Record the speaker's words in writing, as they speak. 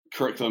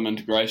curriculum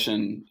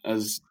integration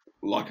is,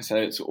 like I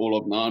say, it's all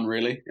I've known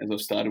really as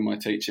I've started my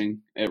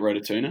teaching at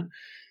Rototuna.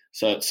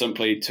 So it's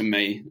simply, to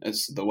me,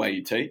 it's the way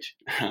you teach.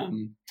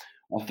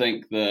 I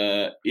think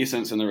the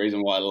essence and the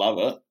reason why I love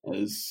it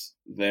is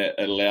that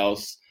it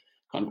allows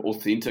kind of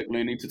authentic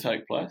learning to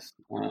take place.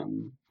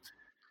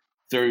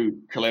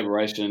 Through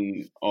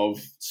collaboration of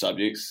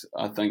subjects,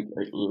 I think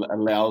it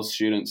allows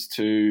students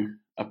to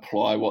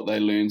apply what they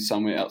learn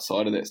somewhere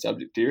outside of that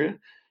subject area,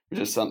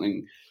 which is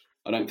something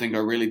I don't think I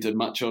really did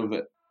much of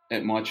it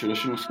at my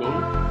traditional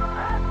schooling.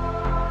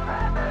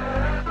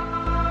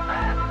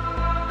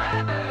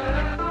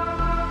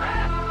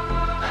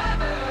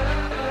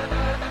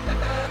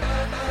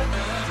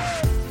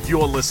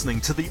 You're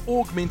listening to the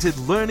Augmented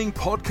Learning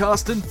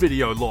podcast and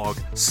video log.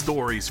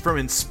 Stories from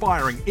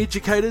inspiring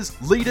educators,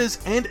 leaders,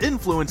 and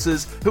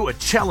influencers who are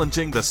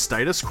challenging the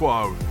status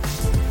quo.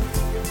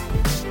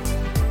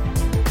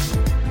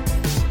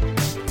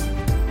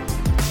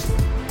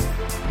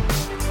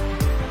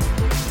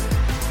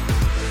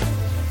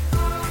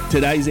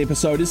 Today's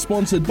episode is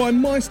sponsored by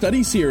My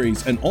Study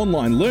Series, an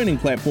online learning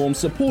platform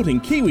supporting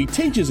Kiwi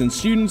teachers and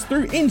students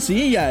through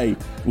NCEA.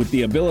 With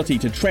the ability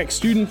to track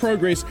student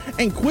progress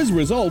and quiz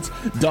results,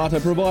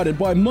 data provided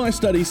by My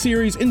Study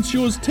Series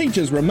ensures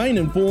teachers remain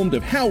informed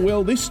of how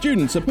well their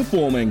students are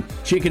performing.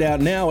 Check it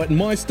out now at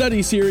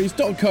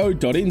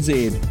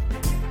mystudyseries.co.nz.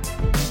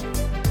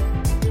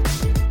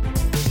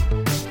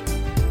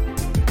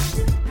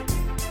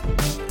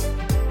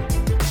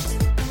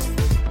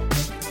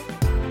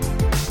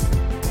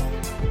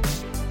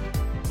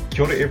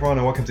 Kia ora everyone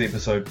and welcome to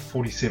episode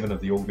 47 of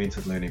the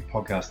Augmented Learning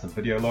podcast and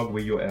video log,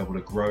 where you're able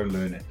to grow,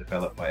 learn and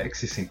develop by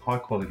accessing high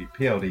quality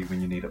PLD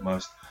when you need it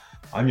most.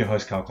 I'm your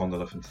host Carl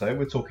Condolif, and today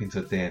we're talking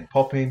to Dan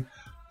Popping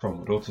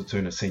from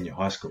Rototuna Senior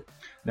High School.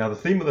 Now the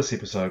theme of this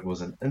episode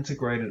was an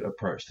integrated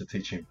approach to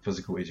teaching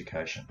physical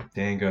education.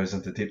 Dan goes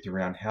into depth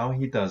around how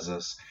he does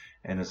this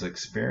and his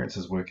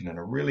experiences working in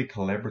a really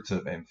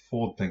collaborative and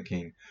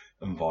forward-thinking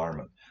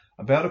environment.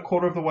 About a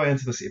quarter of the way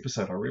into this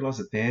episode, I realised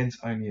that Dan's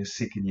only a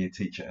second-year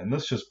teacher, and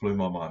this just blew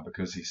my mind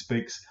because he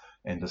speaks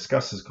and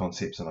discusses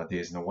concepts and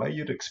ideas in a way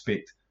you'd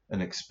expect an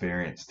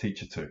experienced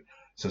teacher to.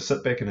 So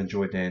sit back and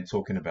enjoy Dan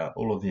talking about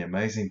all of the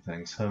amazing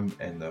things him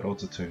and the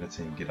Rototuna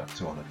team get up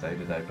to on a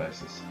day-to-day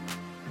basis.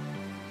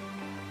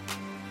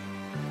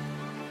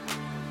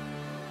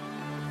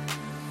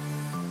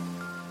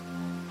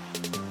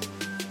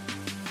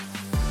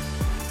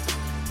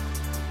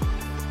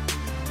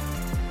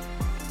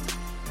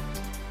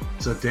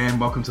 So Dan,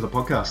 welcome to the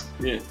podcast.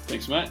 Yeah,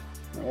 thanks mate.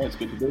 All right, it's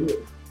good to be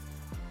here.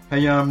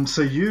 Hey,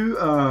 so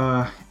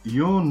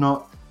you're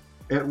not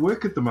at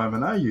work at the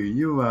moment, are you?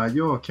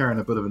 You're carrying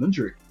a bit of an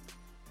injury.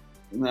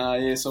 No,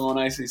 yes, I'm on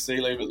ACC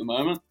leave at the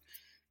moment.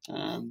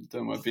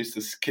 Doing my best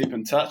to keep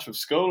in touch with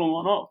school and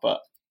whatnot,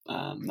 but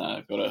no,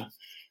 I've got a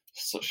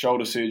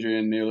shoulder surgery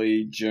in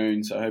nearly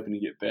June, so hoping to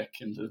get back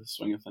into the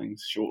swing of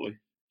things shortly.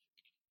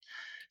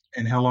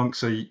 And how long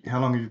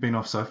have you been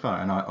off so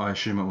far? And I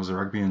assume it was a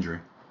rugby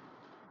injury.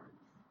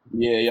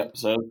 Yeah.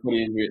 So I was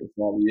pretty injury at the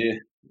start of the year.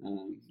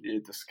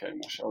 Dislocated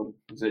my shoulder.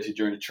 It was actually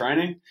during a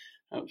training,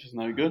 which is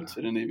no good. So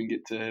I didn't even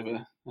get to have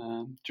it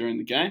during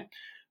the game.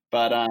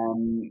 But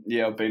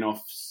I've been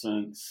off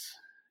since,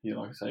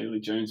 like I say,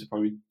 early June. So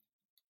probably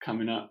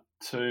coming up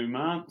 2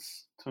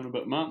 months, 2 and a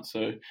bit months.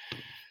 So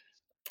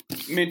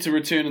meant to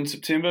return in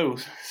September. We'll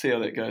see how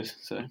that goes.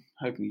 So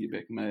hoping to get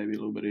back maybe a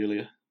little bit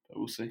earlier, but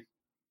we'll see.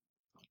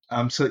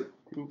 So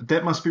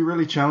that must be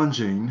really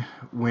challenging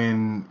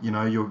when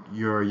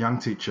you're a young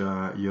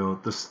teacher.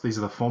 These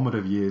are the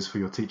formative years for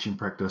your teaching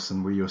practice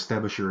and where you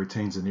establish your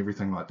routines and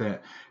everything like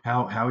that.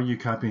 How are you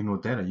coping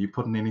with that? Are you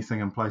putting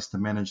anything in place to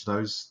manage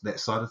that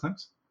side of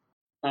things?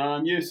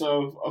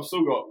 So I've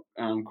still got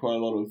quite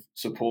a lot of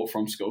support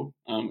from school,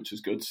 which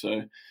is good.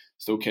 So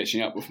still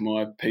catching up with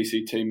my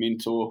PCT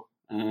mentor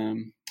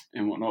and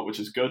whatnot, which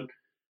is good.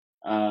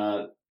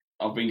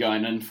 I've been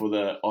going in for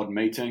the odd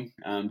meeting,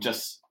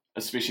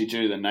 especially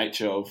due to the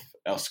nature of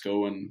our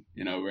school and,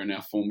 we're in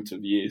our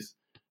formative years.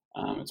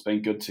 It's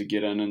been good to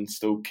get in and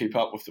still keep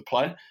up with the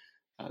play.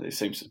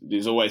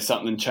 There's always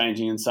something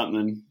changing and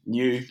something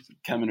new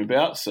coming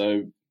about.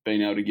 So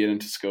being able to get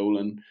into school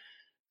and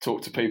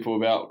talk to people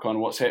about kind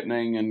of what's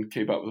happening and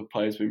keep up with the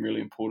play has been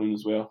really important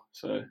as well.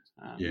 So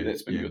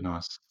that's been good.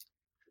 Nice.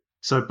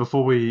 So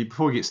before we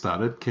get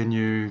started, can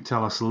you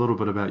tell us a little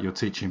bit about your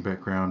teaching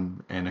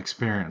background and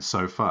experience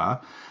so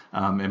far,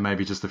 and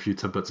maybe just a few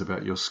tidbits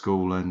about your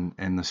school and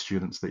the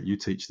students that you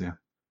teach there?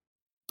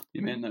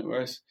 Yeah, man, no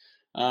worries.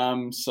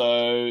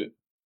 So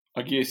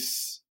I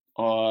guess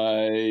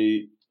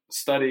I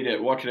studied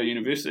at Waikato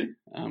University,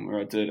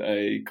 where I did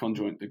a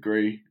conjoint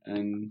degree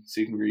in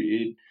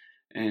secondary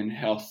ed and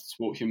health,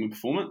 sport, human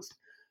performance.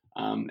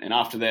 And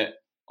after that,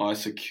 I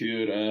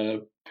secured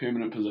a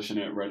permanent position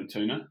at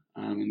Rototuna,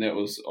 and that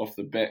was off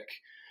the back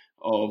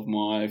of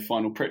my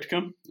final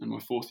practicum in my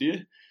 4th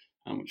year,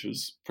 which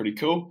was pretty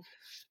cool.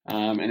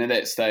 And at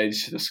that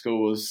stage, the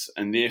school was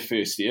in their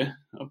first year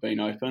of being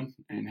open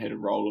and had a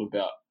roll of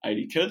about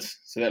 80 kids.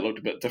 So that looked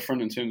a bit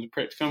different in terms of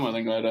practicum. I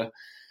think I had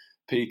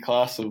PE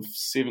class of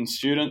 7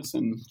 students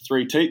and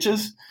 3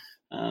 teachers.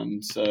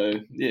 So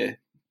yeah,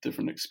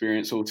 different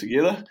experience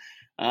altogether.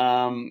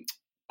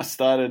 I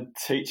started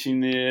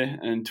teaching there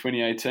in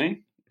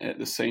 2018 at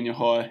the senior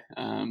high,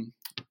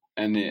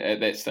 and at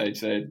that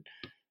stage they'd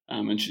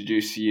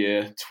introduced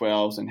year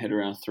 12s and had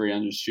around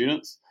 300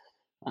 students.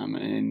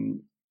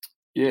 And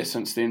yeah,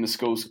 since then the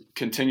school's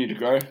continued to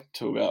grow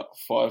to about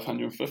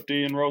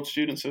 550 enrolled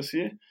students this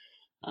year,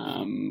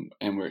 and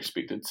we're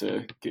expected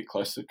to get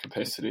close to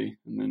capacity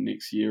in the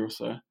next year or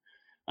so.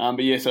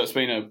 But yeah, so it's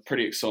been a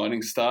pretty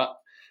exciting start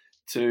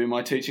to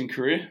my teaching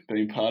career,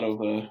 being part of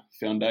the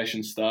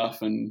foundation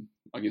staff and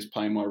I guess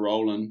playing my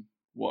role in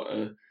what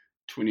a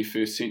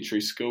 21st century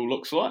school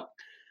looks like.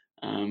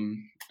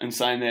 And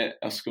saying that,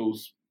 our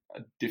schools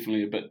are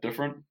definitely a bit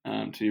different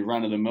to your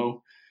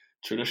run-of-the-mill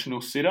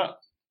traditional setup.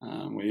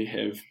 We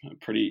have a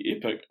pretty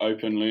epic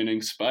open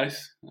learning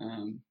space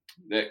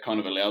that kind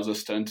of allows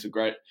us to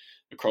integrate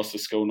across the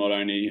school, not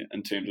only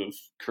in terms of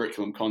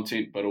curriculum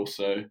content, but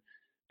also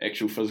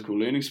actual physical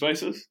learning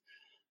spaces.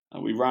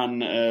 We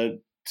run a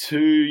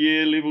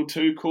 2-year level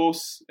 2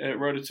 course at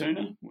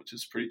Rototuna, which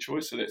is pretty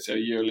choice. So that's our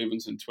year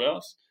 11s and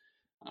 12s.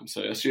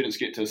 So our students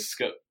get to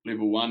skip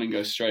level 1 and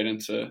go straight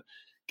into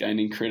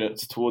gaining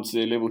credits towards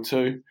their level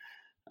 2,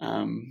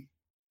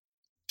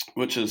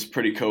 which is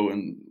pretty cool.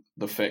 And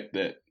the fact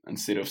that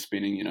instead of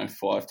spending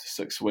 5 to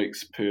 6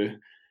 weeks per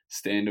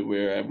standard,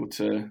 we're able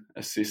to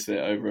assess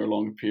that over a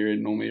longer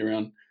period, normally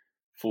around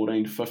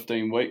 14 to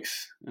 15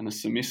 weeks in a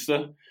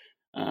semester,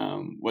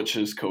 which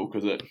is cool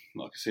because it,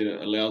 like I said,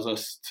 it allows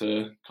us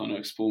to kind of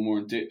explore more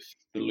in depth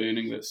the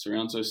learning that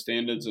surrounds those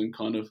standards and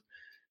kind of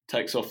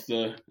takes off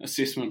the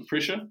assessment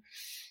pressure.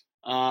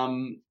 Our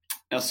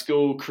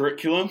school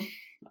curriculum,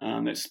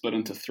 that's split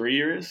into 3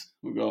 areas.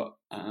 We've got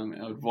our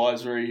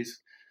advisories,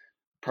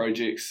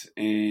 projects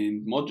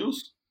and modules.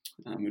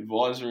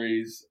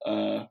 Advisories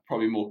are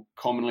probably more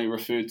commonly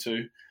referred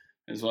to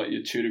as like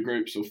your tutor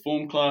groups or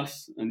form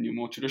class in your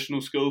more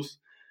traditional schools.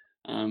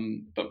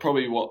 But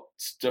probably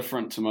what's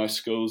different to most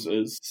schools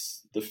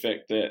is the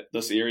fact that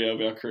this area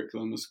of our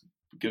curriculum is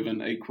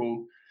given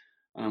equal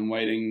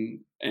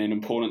weighting and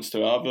importance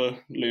to other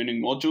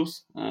learning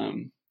modules.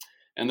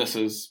 And this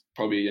is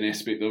probably an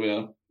aspect of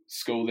our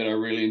school that I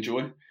really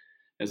enjoy,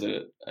 as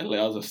it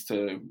allows us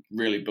to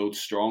really build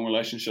strong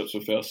relationships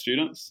with our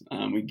students.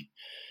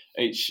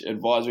 Each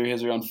advisory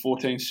has around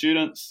 14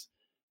 students,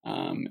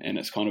 and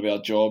it's kind of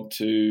our job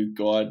to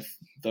guide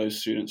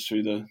those students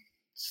through the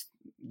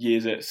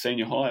years at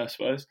senior high, I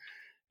suppose,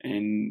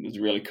 and it's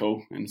really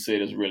cool and see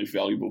it as a really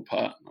valuable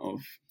part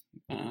of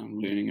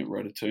learning at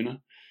Rototuna.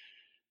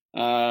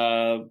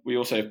 We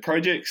also have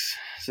projects,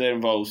 so that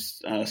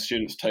involves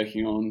students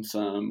taking on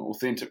some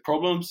authentic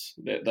problems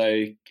that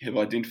they have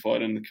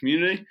identified in the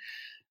community,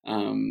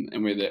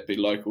 and whether that be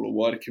local or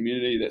wider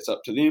community, that's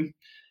up to them.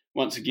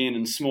 Once again,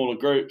 in smaller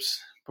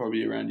groups,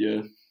 probably around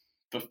your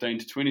 15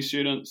 to 20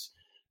 students,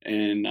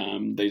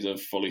 and these are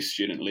fully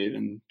student-led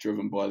and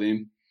driven by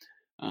them,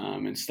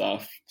 and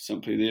staff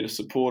simply there to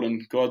support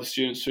and guide the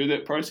students through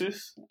that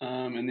process.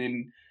 And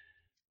then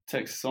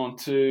takes us on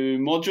to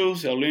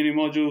modules, our learning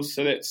modules.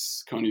 So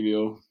that's kind of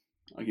your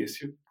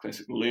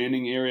classic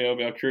learning area of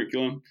our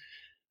curriculum.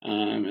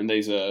 And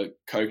these are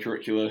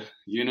co-curricular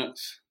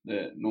units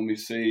that normally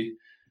see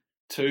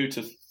 2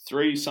 to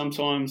 3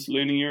 sometimes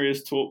learning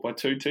areas taught by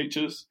 2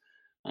 teachers.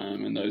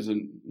 And those are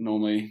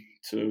normally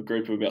to a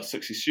group of about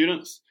 60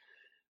 students.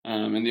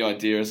 And the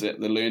idea is that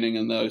the learning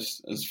in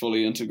those is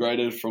fully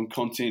integrated from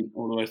content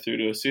all the way through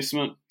to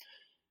assessment.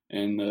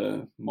 And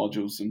the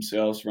modules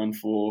themselves run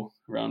for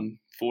around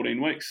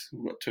 14 weeks.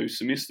 We've got 2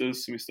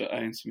 semesters, semester A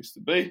and semester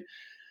B.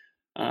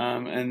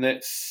 And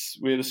that's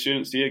where the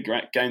students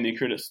gain their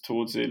credits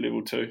towards their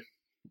level 2.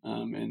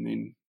 And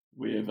then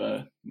we have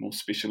a more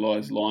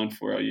specialised line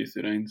for our year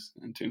 13s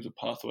in terms of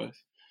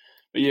pathways.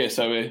 But yeah,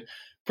 so we're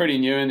pretty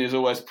new and there's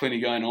always plenty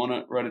going on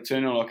at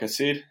Rototuna, like I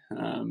said.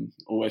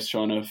 Always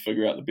trying to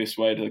figure out the best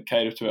way to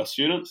cater to our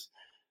students.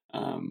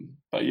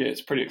 But yeah,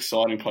 it's a pretty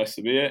exciting place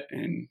to be at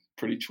and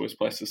pretty choice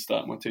place to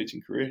start my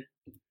teaching career.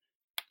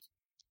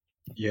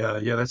 Yeah,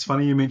 that's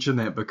funny you mentioned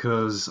that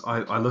because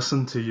I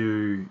listened to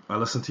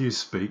you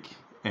speak,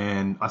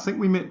 and I think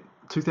we met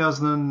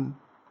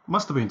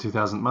must have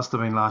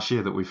been last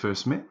year that we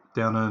first met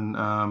down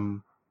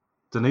in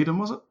Dunedin,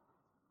 was it?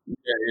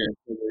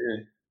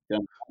 Yeah.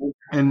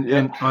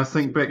 And I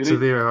think back to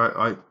there,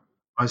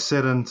 I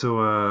sat into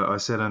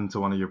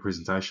one of your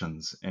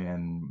presentations,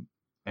 and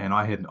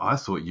I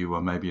thought you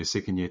were maybe a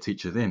second year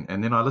teacher then,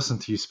 and then I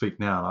listened to you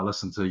speak now, and I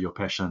listened to your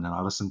passion, and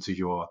I listened to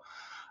your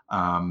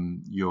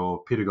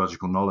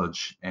pedagogical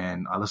knowledge,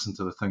 and I listen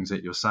to the things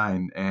that you're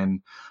saying,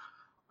 and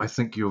I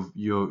think you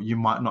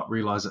might not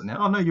realize it now.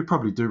 Oh no, you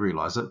probably do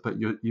realize it, but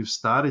you've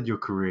started your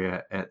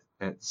career at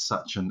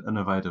such an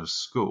innovative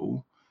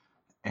school,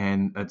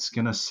 and it's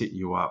going to set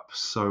you up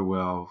so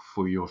well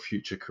for your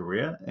future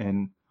career.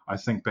 And I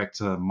think back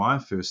to my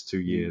first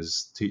 2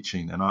 years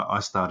teaching, and I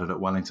started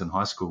at Wellington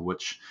High School,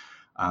 which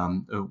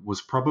It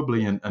was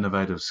probably an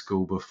innovative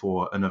school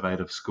before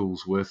innovative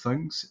schools were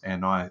things,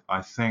 and I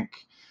thank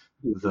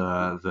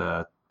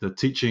the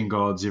teaching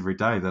gods every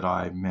day that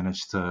I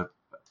managed to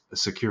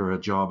secure a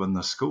job in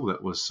the school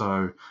that was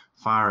so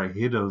far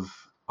ahead of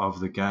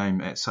the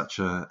game at such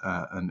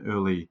an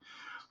early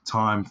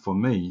time for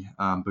me,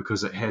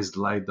 because it has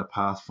laid the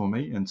path for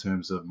me in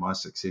terms of my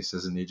success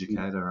as an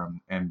educator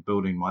and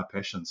building my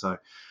passion. So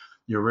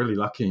you're really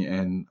lucky,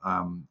 and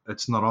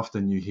it's not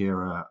often you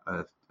hear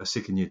a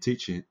second year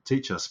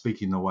teacher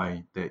speaking the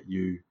way that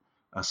you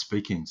are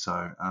speaking.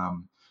 So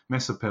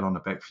massive pat on the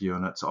back for you,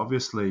 and it's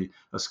obviously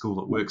a school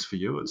that works for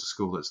you. It's a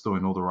school that's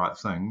doing all the right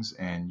things,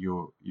 and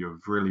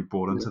you've really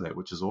bought into that,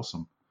 which is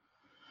awesome.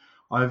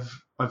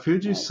 I've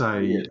heard you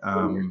say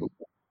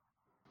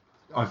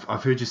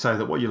I've heard you say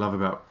that what you love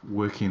about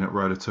working at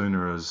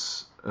Rototuna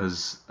is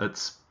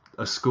it's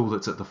a school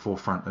that's at the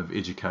forefront of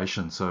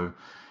education. So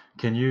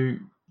can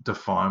you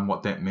define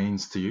what that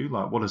means to you?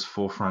 Like, what does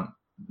forefront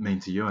mean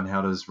to you, and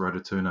how does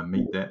Rototuna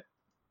meet that?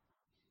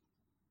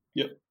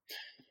 Yep.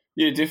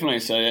 Yeah, definitely.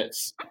 So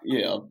that's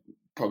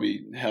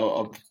probably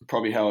how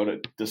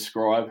I'd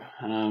describe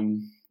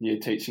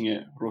teaching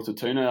at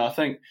Rototuna. I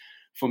think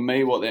for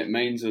me, what that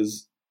means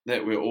is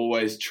that we're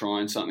always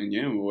trying something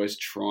new. We're always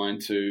trying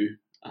to,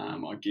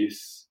 I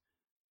guess,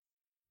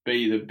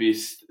 be the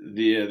best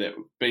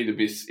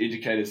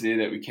educators there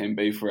that we can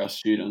be for our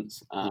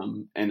students.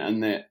 And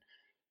in that,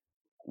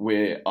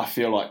 where I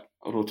feel like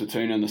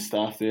Rototuna and the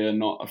staff there are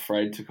not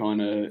afraid to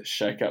kind of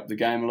shake up the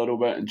game a little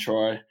bit and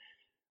try,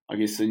 I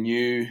guess, the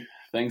new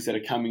things that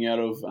are coming out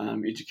of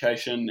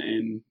education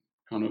and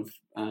kind of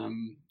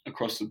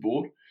across the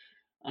board.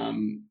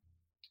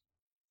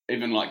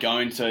 Even like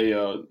going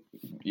to,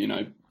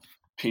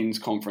 PENS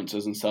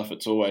conferences and stuff,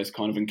 it's always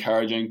kind of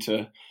encouraging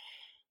to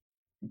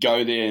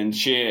go there and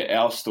share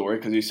our story,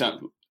 because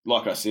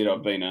like I said, I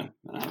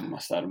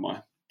started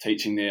my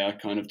teaching there. I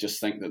kind of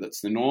just think that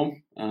it's the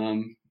norm,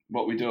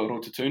 what we do at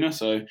Rototuna.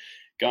 So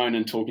going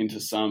and talking to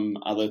some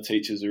other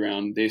teachers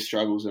around their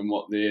struggles and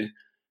what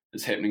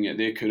is happening at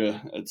their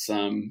kura, it's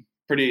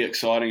pretty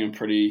exciting and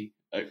pretty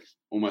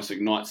almost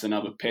ignites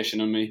another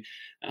passion in me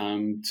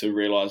to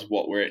realise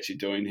what we're actually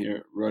doing here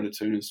at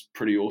Rototuna is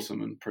pretty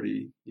awesome and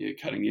pretty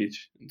cutting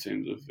edge in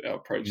terms of our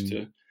approach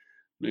to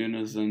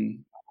learners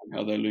and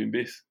how they learn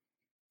best.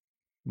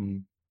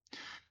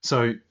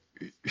 So,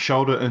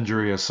 shoulder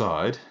injury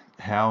aside,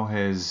 how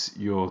has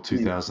your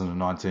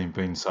 2019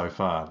 been so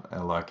far?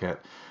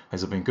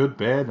 Has it been good,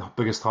 bad,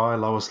 biggest high,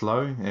 lowest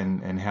low,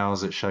 and how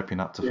is it shaping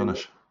up to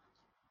finish?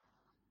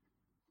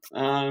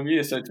 So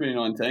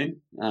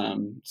 2019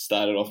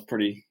 started off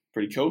pretty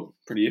cool,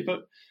 pretty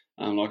epic.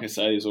 Like I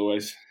say, there's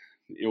always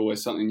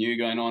something new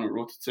going on at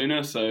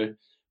Rototuna. So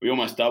we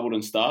almost doubled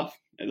in staff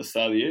at the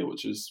start of the year,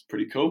 which is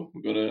pretty cool.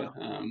 We've got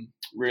a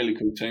really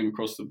cool team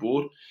across the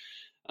board.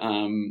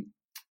 I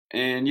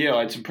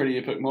had some pretty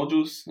epic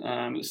modules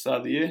at the start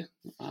of the year,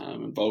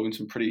 involving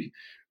some pretty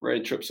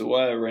rad trips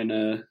away. I ran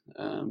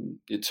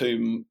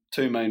two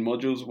main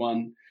modules,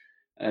 one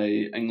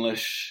a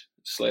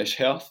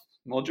English/health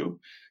module,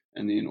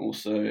 and then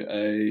also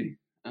a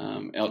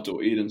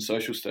outdoor ed and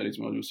social studies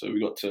module. So we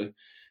got to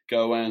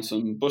go away on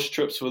some bush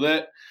trips for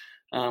that,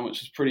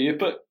 which was pretty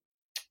epic.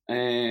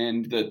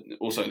 And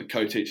also the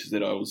co-teachers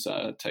that I was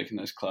taking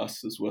those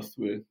classes with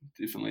were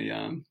definitely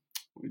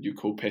what you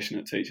call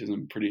passionate teachers,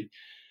 and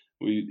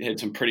we had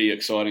some pretty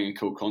exciting and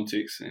cool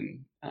contexts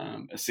and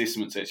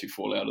assessments actually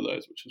fall out of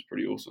those, which was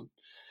pretty awesome.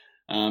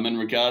 In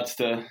regards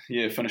to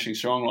finishing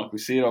strong, like we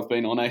said, I've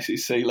been on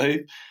ACC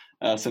leave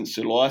since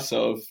July,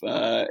 so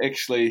I've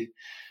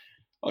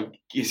I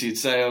guess you'd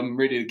say I'm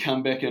ready to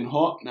come back in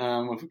hot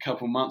with a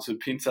couple of months of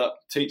pent up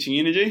teaching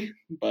energy,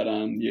 but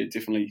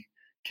definitely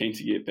keen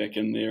to get back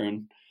in there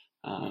and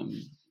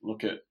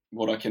look at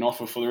what I can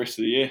offer for the rest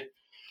of the year.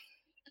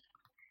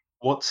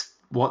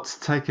 What's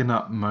taken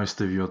up most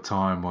of your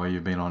time while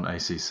you've been on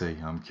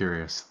ACC? I'm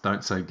curious.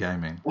 Don't say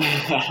gaming.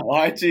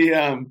 I actually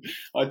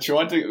I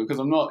tried to, because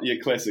I'm not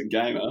your classic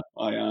gamer.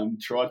 I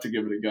tried to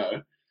give it a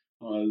go.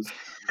 I was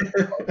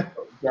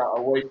about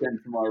a week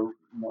into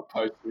my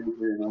post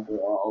injury, and I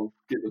thought I'll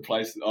get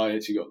I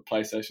actually got the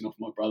PlayStation off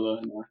my brother,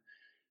 and I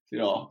said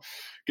I'll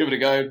give it a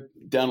go.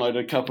 Downloaded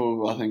a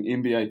couple of, I think,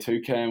 NBA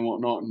 2K and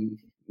whatnot, and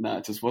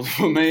it just wasn't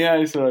for me.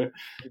 So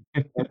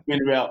I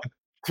spent about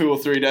 2 or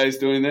 3 days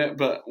doing that,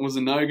 but it was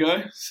a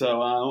no-go.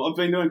 So I've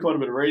been doing quite a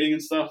bit of reading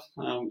and stuff,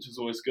 which is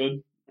always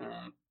good.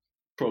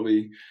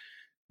 Probably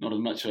not as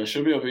much as I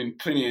should be. I've been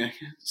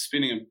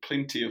spending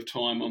plenty of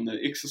time on the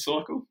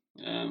exercycle.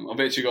 I've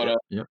actually got a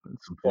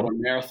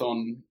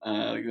marathon.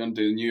 I'm going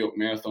to do the New York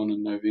Marathon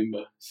in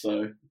November.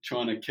 So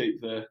trying to keep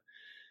the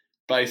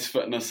base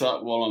fitness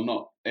up while I'm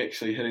not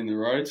actually hitting the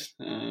roads.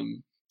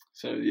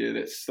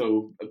 That's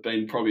still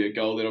been probably a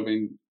goal that I've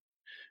been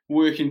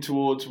working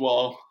towards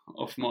while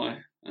off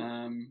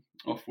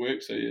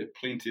work. So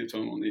plenty of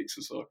time on the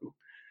exercycle.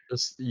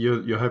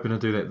 You're hoping to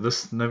do that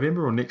this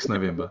November or next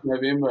November?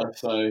 November.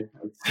 So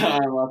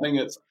I think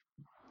it's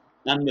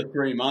under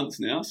 3 months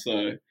now.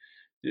 So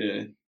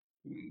yeah.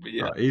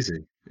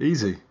 Easy.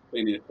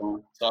 plenty of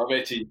time. So I've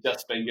actually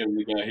just been given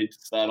the go ahead to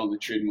start on the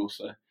treadmill.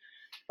 So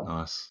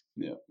Nice.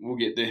 yeah, we'll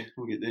get there.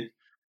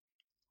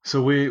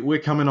 So we're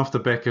coming off the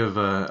back of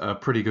a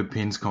pretty good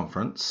PENS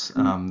conference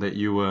that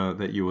you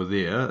were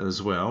there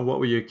as well. What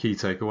were your key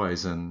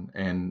takeaways,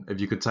 and if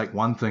you could take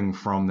one thing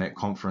from that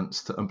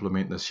conference to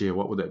implement this year,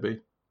 what would that be?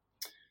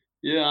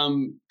 Yeah,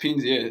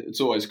 PENS. Yeah,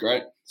 it's always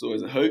great. It's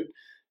always a hoot,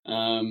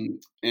 and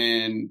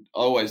I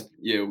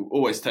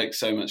always take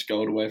so much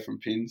gold away from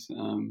PENS.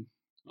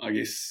 I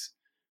guess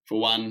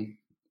for one,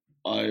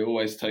 I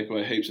always take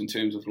away heaps in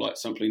terms of like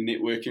simply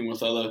networking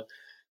with other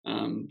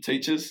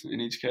teachers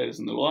and educators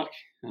and the like,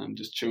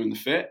 just chewing the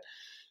fat.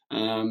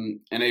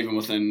 And even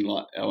within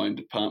like our own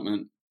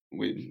department,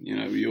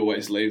 we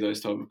always leave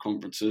those type of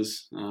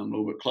conferences a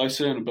little bit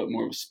closer and a bit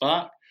more of a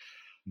spark.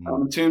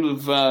 In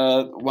terms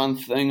of one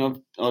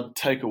thing I'd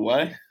take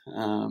away,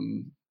 I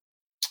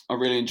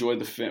really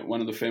enjoyed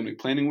one of the family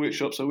planning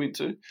workshops I went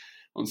to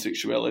on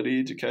sexuality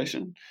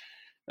education,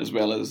 as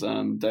well as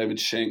David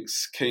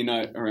Shank's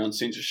keynote around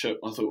censorship.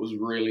 I thought was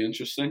really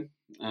interesting,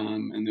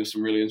 and there's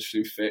some really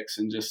interesting facts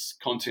and just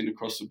content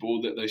across the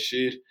board that they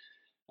shared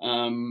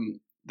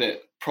that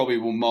probably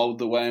will mould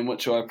the way in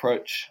which I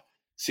approach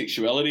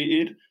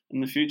sexuality ed in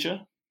the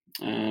future.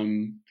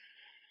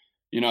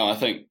 I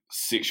think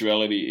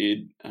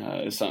sexuality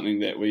ed is something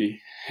that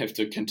we have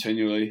to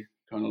continually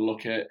kind of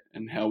look at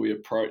and how we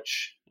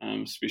approach,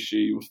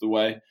 especially with the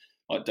way,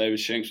 like David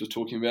Shanks was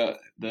talking about,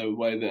 the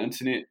way the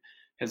internet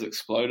has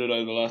exploded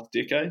over the last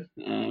decade,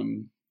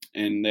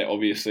 and that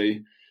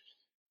obviously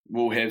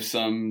will have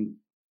some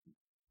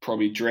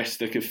probably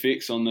drastic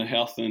effects on the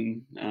health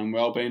and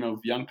well-being of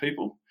young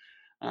people.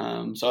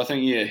 So I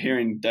think,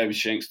 hearing David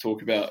Shanks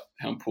talk about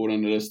how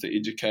important it is to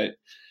educate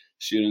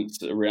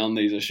students around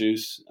these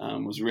issues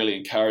was really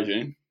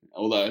encouraging,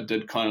 although I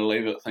did kind of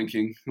leave it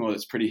thinking, well,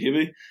 it's pretty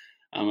heavy.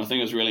 I think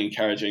it was really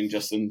encouraging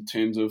just in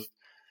terms of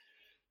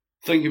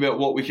thinking about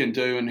what we can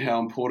do and how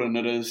important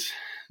it is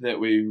that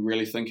we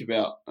really think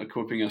about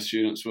equipping our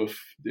students with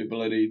the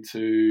ability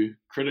to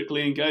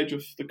critically engage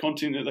with the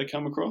content that they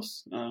come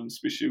across,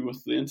 especially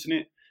with the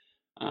internet,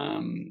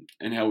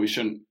 and how we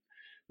shouldn't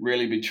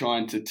really be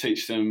trying to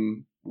teach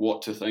them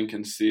what to think.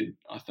 Instead,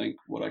 I think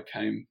what I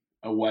came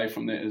away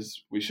from that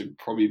is we should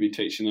probably be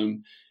teaching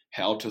them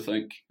how to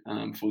think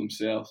for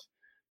themselves.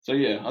 So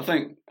I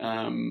think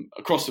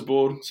across the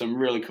board, some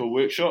really cool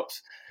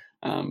workshops,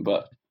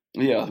 but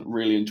I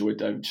really enjoyed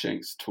David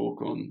Shank's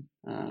talk on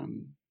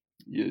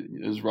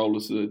his role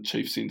as the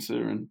chief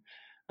censor, and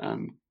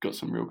got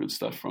some real good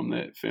stuff from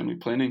that family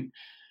planning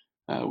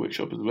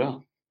workshop as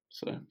well.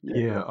 So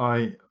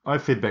I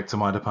fed back to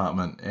my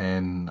department,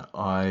 and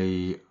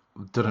I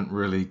didn't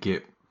really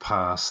get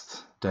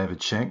past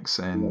David Shanks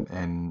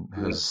and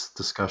his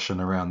discussion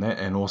around that,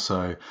 and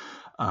also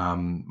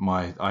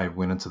I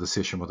went into the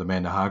session with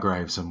Amanda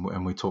Hargraves,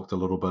 and we talked a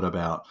little bit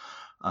about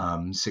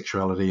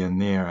sexuality in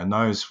there, and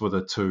those were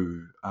the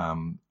two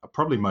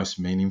probably most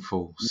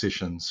meaningful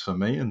sessions for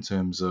me in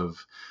terms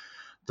of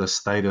the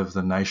state of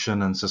the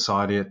nation and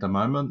society at the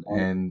moment.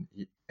 And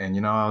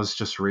I was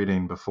just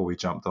reading before we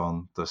jumped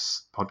on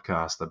this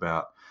podcast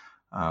about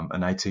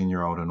an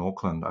 18-year-old in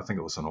Auckland, I think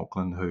it was in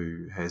Auckland,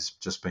 who has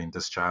just been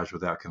discharged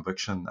without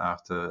conviction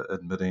after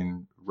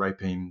admitting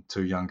raping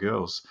two young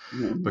girls,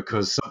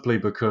 simply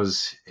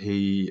because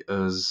he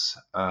is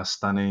a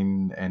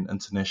stunning and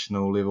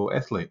international level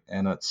athlete.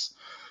 And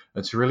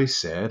it's really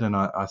sad, and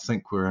I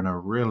think we're in a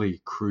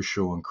really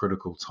crucial and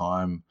critical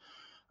time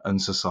in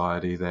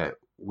society that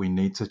we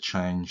need to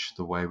change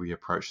the way we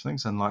approach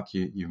things. And like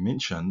you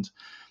mentioned,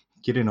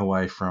 getting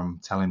away from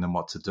telling them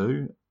what to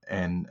do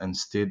and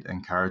instead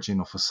encouraging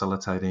or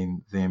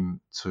facilitating them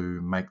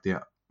to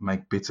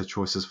make better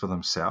choices for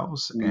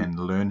themselves and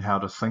learn how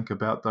to think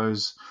about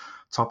those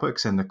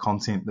topics and the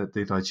content that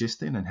they're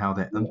digesting and how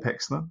that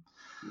impacts them.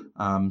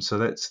 So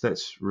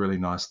that's really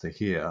nice to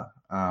hear.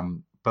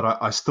 But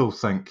I still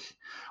think,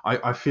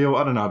 I feel,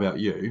 I don't know about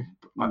you,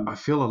 I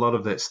feel a lot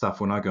of that stuff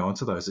when I go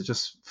into those, it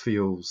just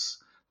feels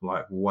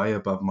like way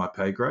above my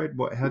pay grade.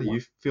 How do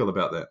you feel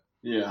about that?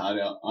 Yeah,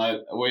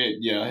 I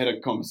had a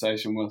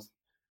conversation with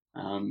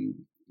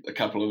a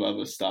couple of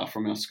other staff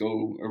from our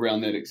school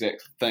around that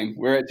exact thing.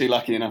 We're actually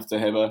lucky enough to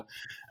have a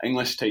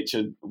English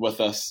teacher with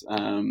us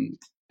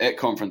at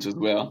conference as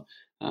well.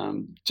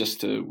 Our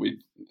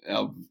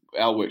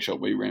workshop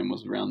we ran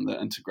was around the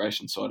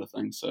integration side of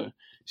things, so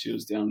she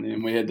was down there,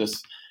 and we had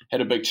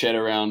a big chat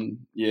around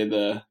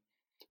the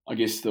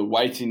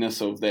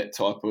weightiness of that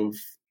type of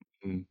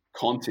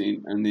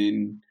content, and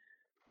then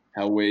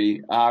how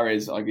we are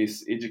as,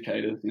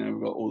 educators, we've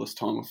got all this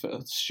time with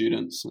our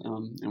students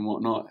and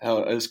whatnot, how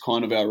it is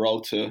kind of our role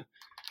to,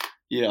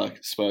 I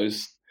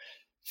suppose,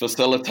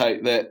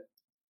 facilitate that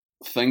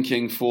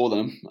thinking for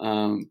them.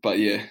 But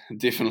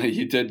definitely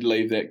you did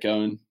leave that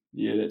going.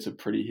 Yeah, that's a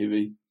pretty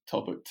heavy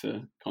topic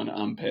to kind of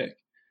unpack.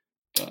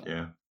 But,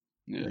 yeah.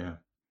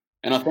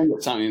 And I think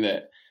it's something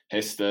that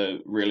has to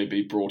really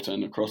be brought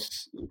into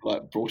across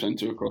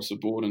the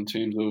board in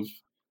terms of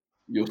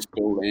your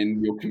school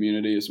and your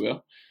community as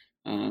well.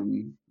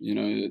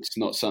 It's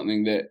not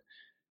something that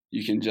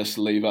you can just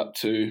leave up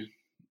to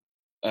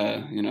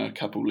a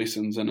couple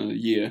lessons in a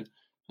year.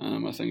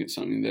 I think it's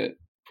something that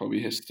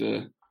probably has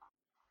to,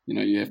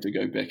 you have to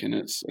go back, and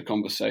it's a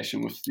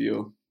conversation with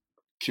your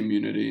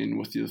community and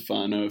with the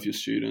whānau of your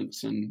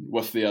students and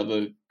with the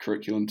other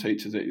curriculum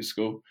teachers at your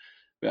school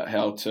about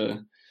how to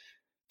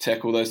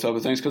tackle those type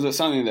of things, because it's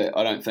something that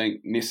I don't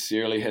think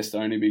necessarily has to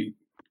only be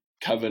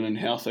covered in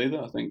health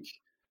either. I think,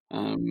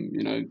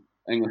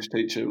 English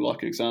teacher,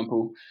 like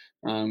example,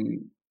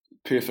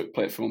 perfect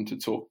platform to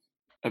talk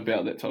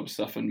about that type of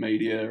stuff in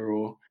media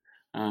or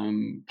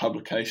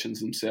publications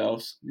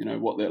themselves,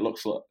 what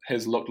that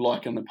has looked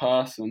like in the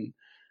past, and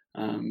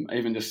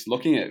even just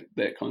looking at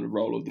that kind of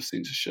role of the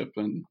censorship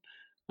and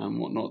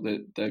whatnot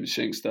that David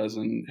Shanks does,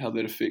 and how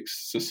that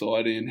affects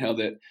society and how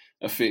that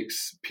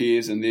affects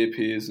peers and their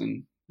peers.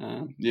 And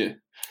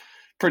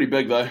pretty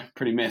big though,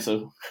 pretty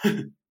massive.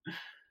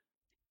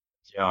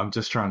 Yeah, I'm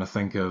just trying to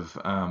think of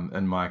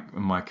in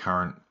my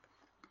current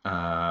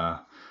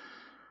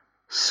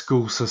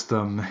school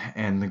system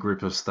and the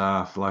group of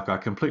staff. Like, I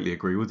completely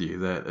agree with you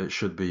that it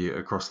should be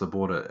across the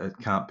board. It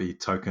can't be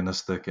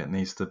tokenistic. It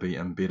needs to be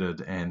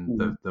embedded,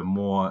 and the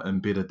more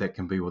embedded that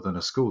can be within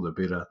a school, the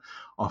better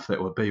off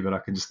that would be. But I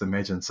can just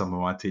imagine some of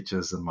my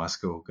teachers in my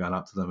school going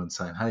up to them and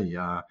saying, "Hey, do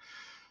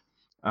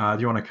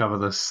you want to cover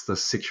this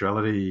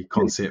sexuality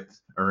concept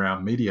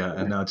around media?"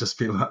 And they'll just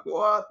be like,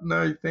 "What?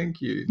 No, thank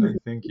you. No,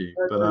 thank you."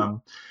 But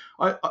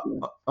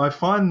I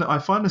find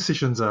the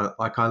sessions are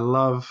like, I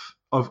love,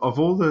 of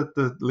all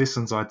the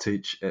lessons I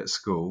teach at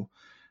school,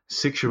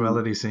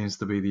 sexuality seems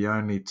to be the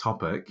only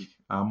topic,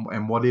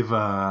 and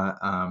whatever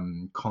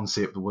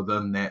concept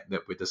within that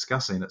we're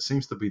discussing, it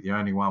seems to be the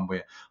only one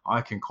where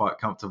I can quite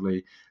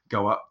comfortably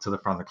go up to the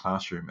front of the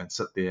classroom and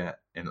sit there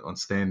and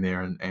stand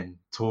there and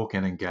talk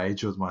and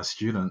engage with my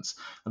students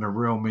in a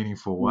real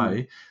meaningful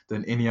way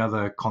than any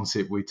other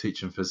concept we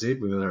teach in phys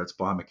ed, whether it's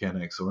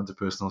biomechanics or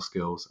interpersonal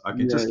skills. I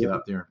can just get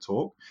up there and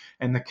talk,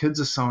 and the kids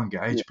are so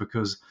engaged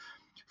because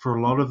for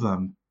a lot of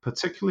them,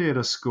 particularly at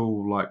a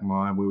school like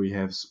mine where we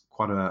have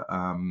quite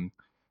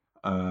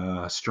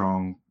a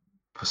strong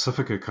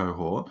Pacifica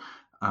cohort,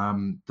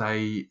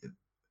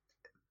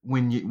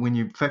 when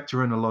you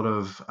factor in a lot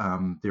of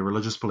their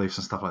religious beliefs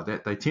and stuff like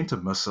that, they tend to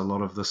miss a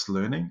lot of this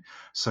learning.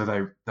 So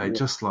they're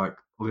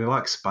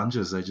like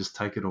sponges. They just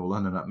take it all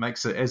in, and it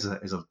makes it, as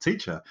a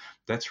teacher,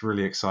 that's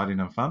really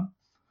exciting and fun.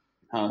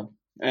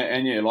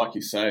 And yeah, like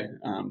you say,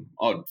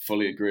 I'd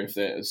fully agree with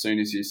that. As soon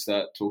as you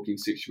start talking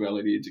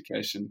sexuality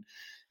education,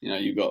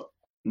 you've got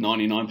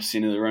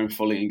 99% of the room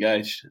fully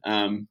engaged.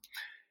 And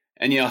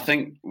I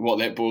think what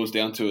that boils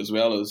down to as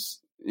well is,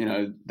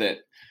 that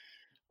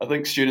I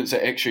think students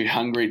are actually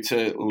hungry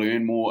to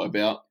learn more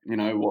about,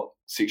 what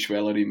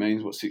sexuality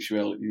means, what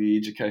sexuality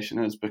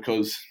education is,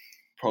 because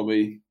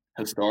probably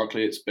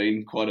historically it's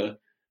been quite a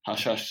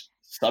hush-hush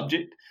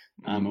subject,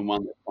 and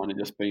one that's kind of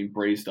just been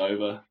breezed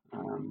over.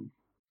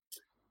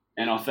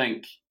 And I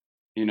think,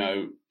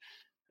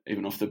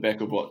 even off the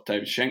back of what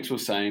David Shanks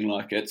was saying,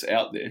 like, it's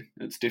out there.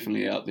 It's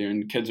definitely out there,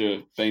 and kids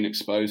are being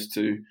exposed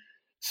to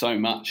so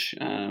much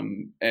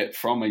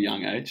from a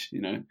young age.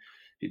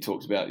 He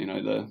talks about,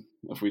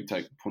 if we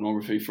take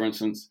pornography, for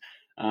instance,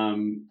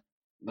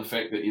 the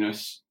fact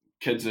that,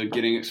 kids are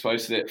getting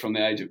exposed to that from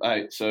the age of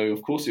 8. So,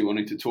 of course, they're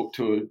wanting to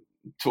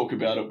talk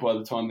about it by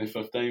the time they're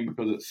 15,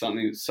 because it's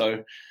something that's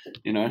so,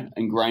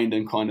 ingrained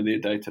in kind of their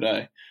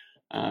day-to-day.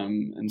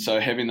 And so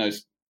having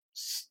those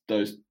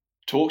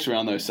talks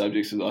around those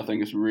subjects, I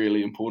think, is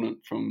really important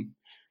from,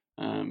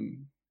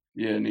 an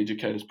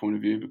educator's point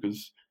of view,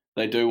 because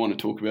they do want to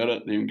talk about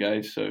it. They're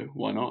engaged, so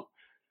why not?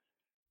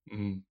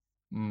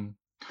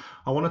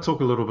 I want to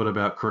talk a little bit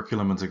about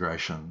curriculum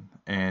integration,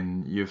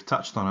 and you've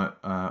touched on it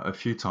a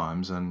few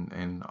times,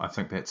 and I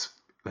think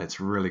that's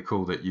really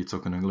cool that you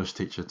took an English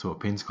teacher to a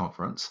PENS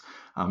conference,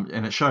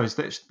 and it shows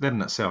that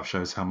in itself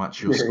shows how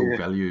much your school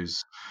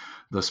values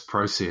this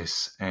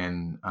process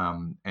and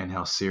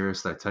how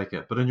serious they take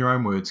it. But in your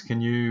own words,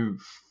 can you,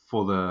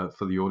 for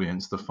the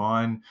audience,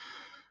 define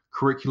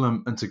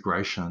curriculum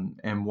integration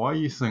and why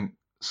you think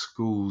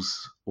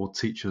schools or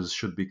teachers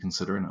should be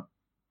considering it?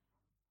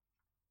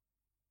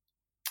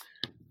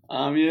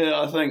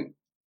 I think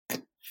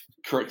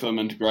curriculum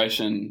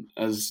integration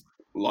is,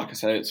 like I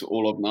say, it's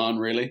all I've known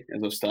really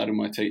as I've started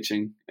my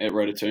teaching at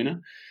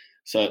Rototuna.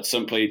 So it's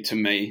simply, to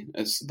me,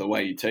 it's the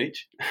way you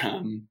teach.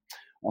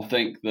 I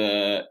think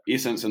the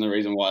essence and the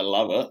reason why I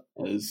love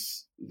it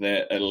is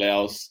that it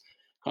allows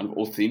kind of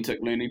authentic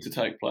learning to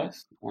take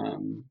place.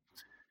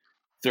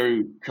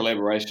 Through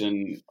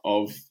collaboration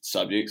of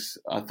subjects,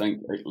 I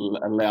think it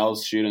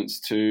allows students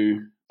to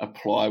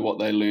apply what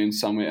they learn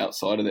somewhere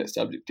outside of that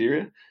subject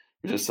area,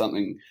 which is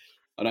something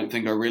I don't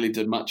think I really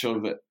did much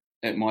of it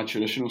at my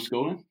traditional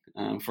schooling.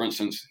 For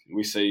instance,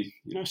 we see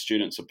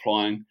students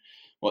applying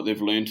what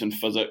they've learned in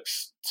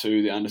physics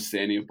to the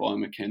understanding of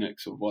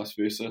biomechanics or vice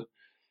versa,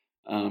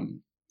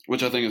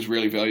 which I think is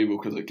really valuable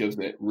because it gives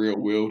that real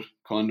world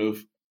kind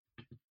of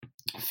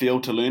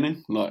feel to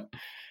learning. Like,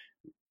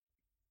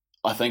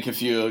 I think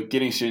if you're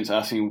getting students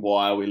asking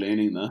why are we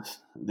learning this,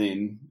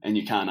 and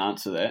you can't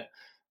answer that,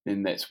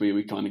 then that's where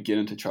we kind of get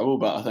into trouble.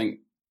 But I think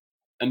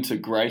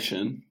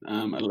integration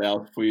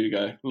allows for you to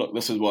go, look,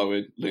 this is why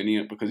we're learning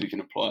it, because you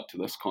can apply it to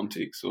this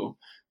context or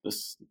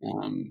this,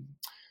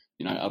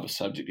 other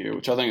subject area,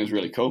 which I think is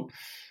really cool.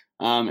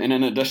 And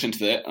in addition to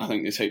that, I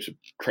think there's heaps of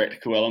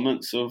practical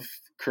elements of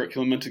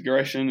curriculum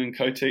integration and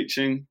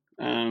co-teaching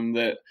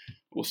that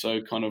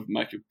also kind of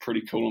make a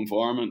pretty cool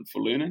environment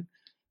for learning.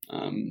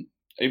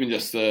 Even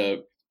just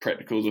the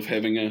practicals of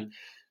having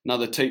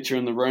another teacher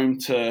in the room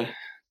to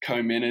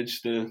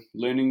co-manage the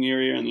learning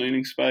area and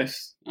learning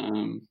space.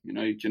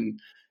 You can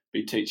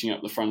be teaching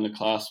up the front of the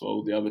class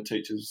while the other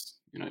teacher's,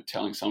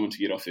 telling someone to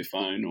get off their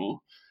phone,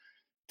 or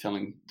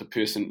telling the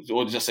person,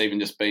 or just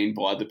being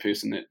by the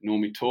person that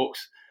normally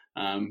talks.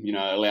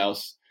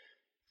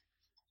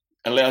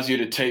 Allows you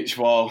to teach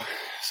while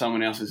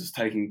someone else is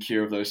taking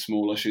care of those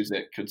small issues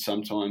that could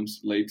sometimes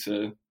lead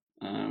to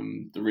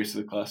the rest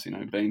of the class,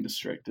 being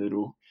distracted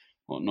or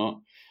whatnot.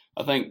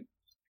 I think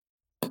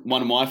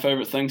one of my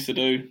favourite things to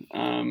do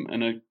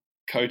in a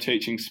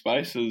co-teaching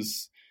space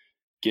is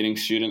getting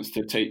students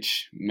to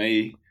teach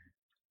me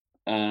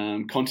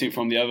content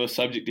from the other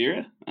subject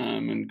area,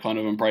 and kind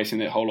of embracing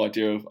that whole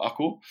idea of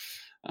ako.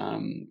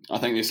 I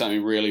think there's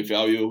something really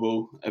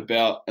valuable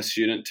about a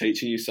student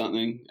teaching you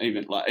something,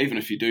 even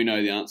if you do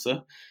know the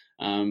answer,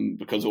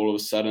 because all of a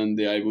sudden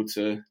they're able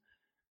to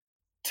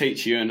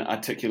teach you and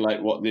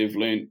articulate what they've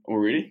learned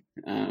already,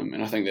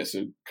 and I think that's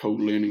a cool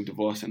learning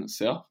device in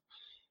itself.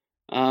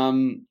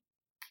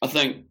 I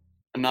think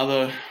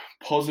another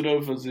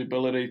positive is the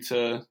ability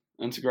to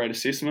integrate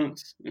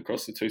assessments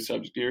across the two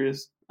subject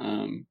areas.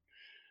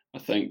 I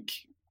think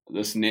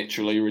this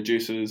naturally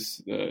reduces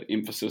the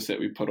emphasis that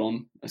we put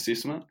on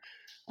assessment,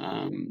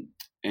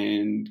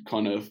 and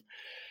kind of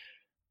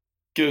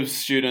gives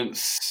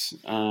students,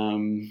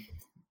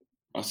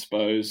 I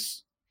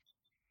suppose,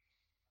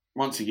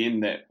 once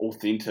again, that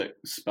authentic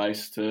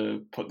space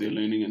to put their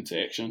learning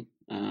into action.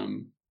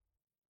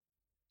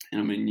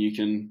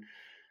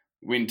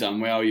 When done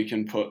well, you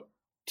can put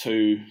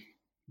two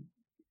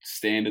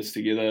standards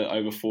together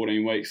over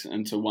 14 weeks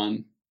into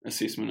one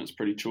assessment. It's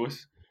pretty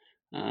choice.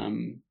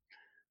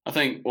 I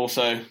think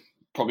also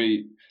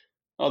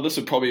this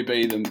would probably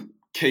be the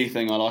key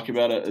thing I like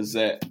about it, is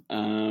that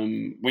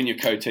when you're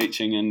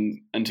co-teaching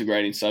and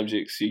integrating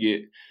subjects, you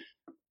get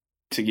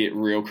to get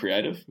real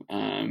creative,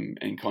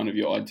 and kind of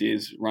your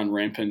ideas run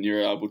rampant.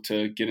 You're able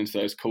to get into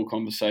those cool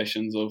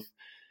conversations of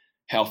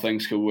how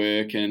things could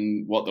work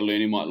and what the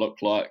learning might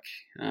look like.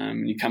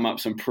 You come up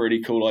with some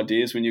pretty cool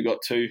ideas when you've got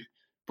two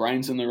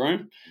brains in the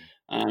room.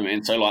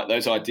 And so like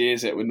those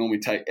ideas that would normally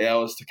take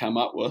hours to come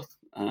up with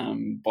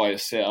by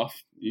yourself,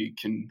 you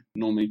can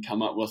normally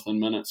come up with in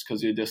minutes,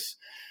 because you're just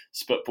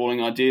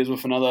spitballing ideas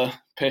with another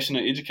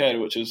passionate educator,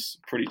 which is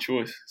pretty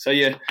choice. So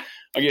yeah,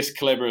 I guess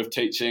collaborative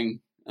teaching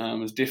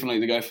is definitely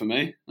the go for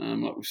me,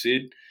 like we've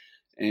said.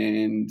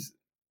 And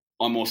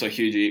I'm also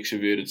hugely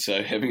extroverted,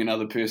 so having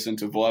another person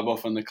to vibe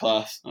off in the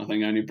class, I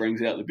think, only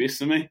brings out the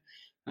best in me.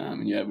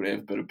 And you're able to have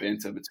a bit of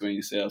banter between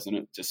yourselves, and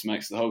it just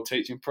makes the whole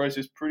teaching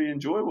process pretty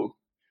enjoyable.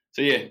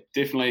 So yeah,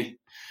 definitely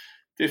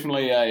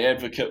a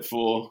advocate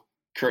for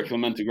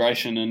curriculum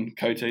integration and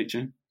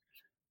co-teaching.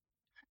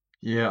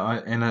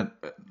 Yeah,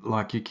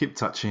 like you kept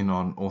touching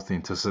on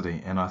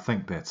authenticity, and I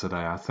think that's it.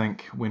 I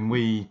think when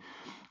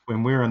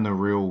we're in the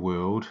real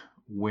world,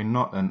 we're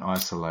not in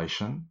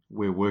isolation.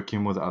 We're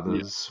working with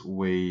others. Yeah.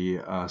 We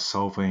are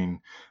solving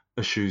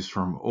issues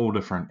from all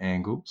different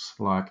angles.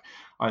 Like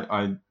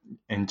I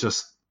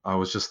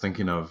was just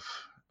thinking of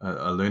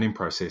a learning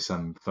process,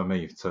 and for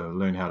me to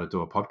learn how to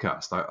do a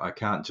podcast, I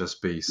can't just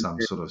be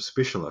some sort of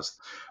specialist.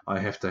 I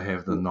have to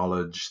have the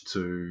knowledge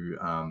to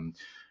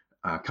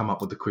come up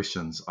with the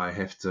questions. I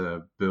have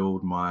to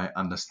build my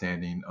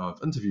understanding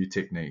of interview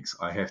techniques.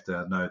 I have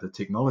to know the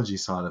technology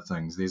side of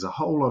things. There's a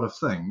whole lot of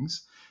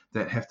things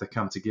that have to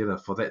come together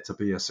for that to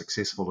be a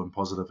successful and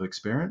positive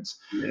experience.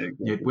 Yeah,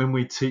 exactly. Yet when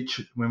we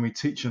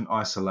teach in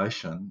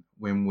isolation,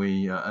 when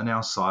we are in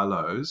our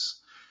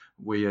silos,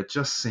 we are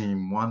just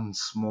seeing one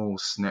small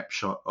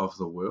snapshot of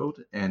the world,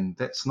 and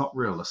that's not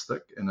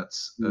realistic, and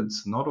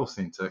it's not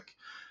authentic.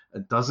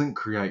 It doesn't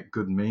create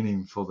good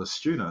meaning for the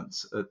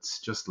students. It's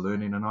just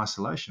learning in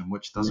isolation,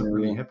 which doesn't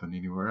really happen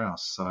anywhere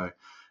else. So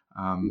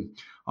I'm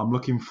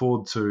looking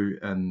forward to,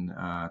 in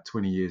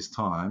 20 years'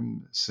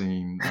 time,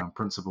 seeing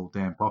Principal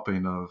Dan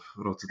Popping of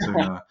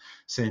Rotatuna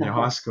Senior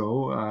High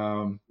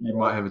School. You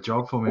might have a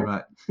job for me,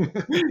 mate. yeah,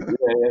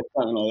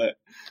 something like that.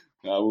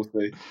 No, we'll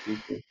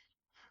see.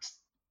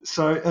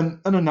 So,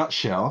 in a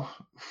nutshell,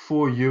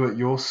 for you at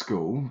your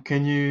school,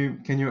 can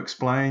you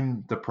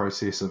explain the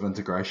process of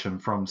integration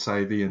from,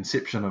 say, the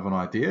inception of an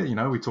idea?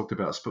 We talked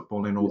about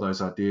spitballing all those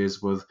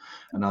ideas with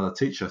another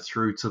teacher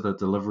through to the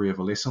delivery of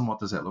a lesson. What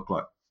does that look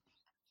like?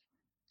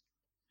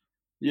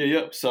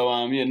 Yeah. So,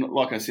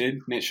 like I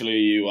said, naturally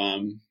you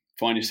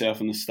find yourself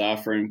in the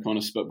staff room kind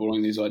of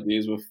spitballing these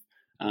ideas with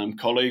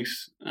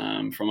colleagues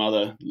from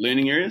other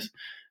learning areas.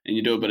 And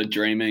you do a bit of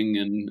dreaming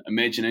and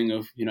imagining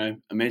of,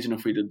 imagine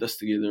if we did this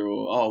together,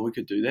 or, we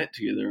could do that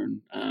together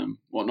and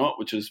whatnot,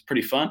 which is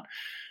pretty fun.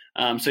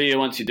 So yeah,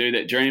 once you do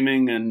that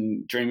dreaming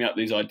and dreaming up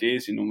these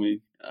ideas, you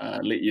normally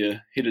let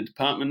your head of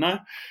department know,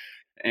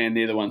 and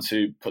they're the ones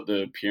who put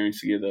the pairings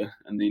together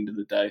at the end of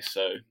the day.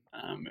 So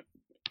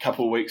a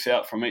couple of weeks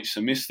out from each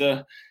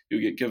semester,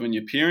 you'll get given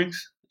your pairings.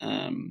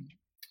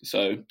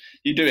 So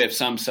you do have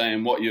some say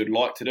in what you'd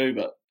like to do,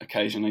 but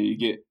occasionally you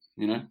get,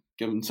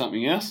 given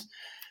something else.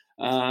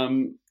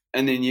 And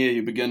then,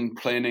 you begin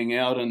planning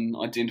out and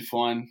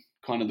identifying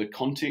kind of the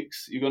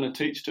context you're going to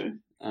teach to.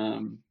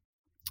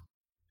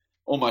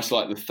 Almost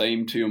like the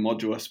theme to your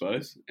module, I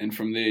suppose. And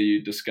from there,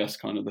 you discuss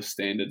kind of the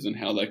standards and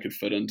how they could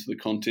fit into the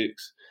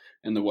context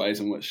and the ways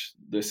in which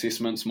the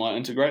assessments might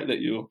integrate that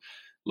you're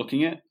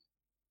looking at.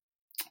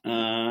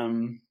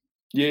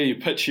 You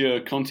pitch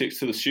your context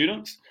to the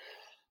students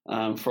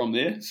from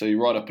there. So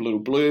you write up a little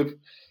blurb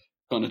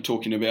kind of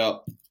talking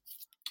about,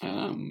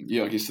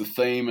 I guess the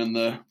theme and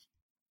the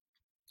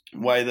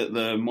way that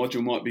the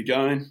module might be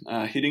going,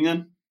 heading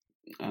in.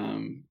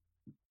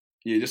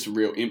 Just a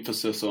real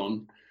emphasis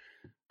on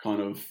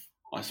kind of,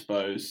 I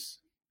suppose,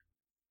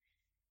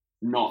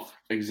 not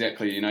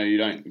exactly, you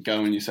don't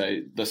go and you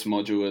say this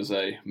module is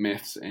a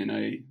maths and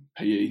a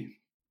PE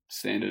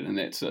standard and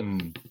that's it.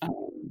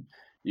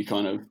 You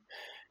kind of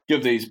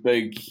give these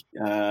big,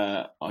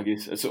 I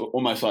guess it's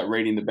almost like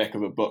reading the back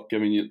of a book,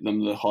 giving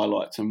them the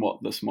highlights and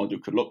what this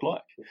module could look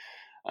like.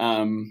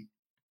 And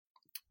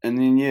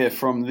then,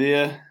 from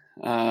there,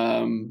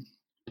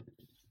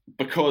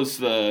 because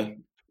the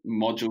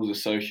modules are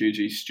so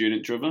hugely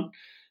student-driven,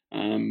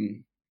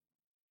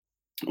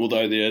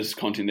 although there's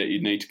content that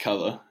you need to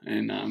cover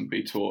and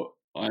be taught,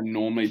 I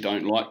normally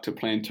don't like to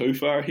plan too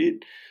far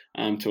ahead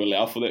to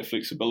allow for that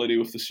flexibility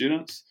with the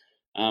students,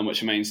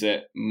 which means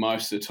that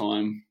most of the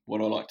time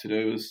what I like to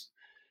do is,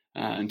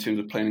 in terms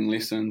of planning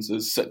lessons,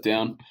 is sit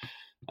down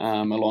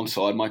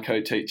alongside my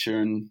co-teacher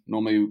and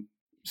normally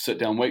sit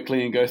down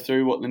weekly and go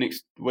through what the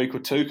next week or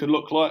two could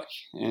look like,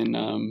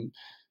 and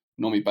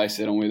normally base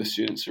that on where the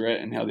students are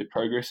at and how they're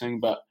progressing.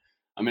 But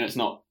I mean,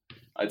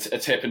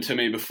 it's happened to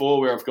me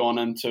before where I've gone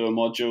into a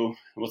module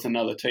with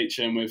another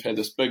teacher and we've had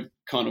this big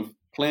kind of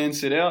plan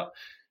set out,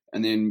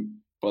 and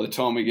then by the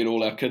time we get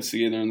all our kids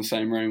together in the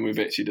same room, we've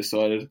actually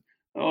decided,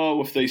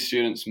 with these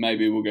students,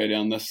 maybe we'll go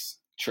down this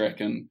track,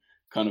 and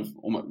kind of,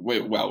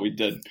 we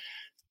did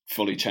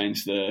fully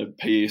change the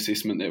PE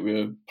assessment that we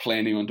were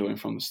planning on doing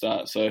from the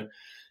start. So,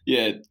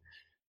 the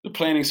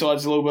planning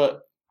side's a little bit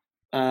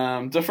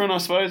different, I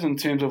suppose, in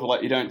terms of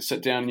you don't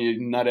sit down and you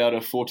nut out a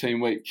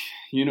 14-week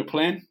unit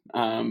plan.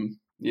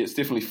 It's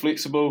definitely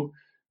flexible,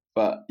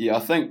 but I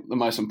think the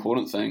most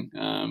important thing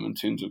in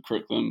terms of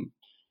curriculum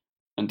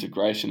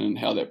integration and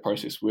how that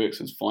process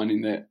works is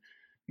finding that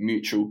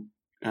mutual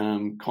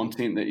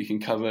content that you can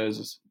cover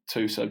as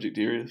two subject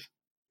areas.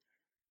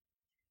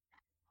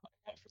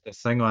 The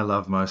thing I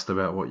love most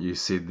about what you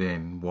said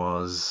then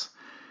was,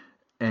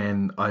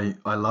 and I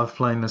love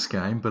playing this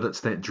game, but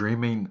it's that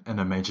dreaming and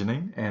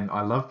imagining. And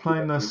I love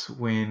playing this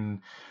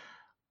when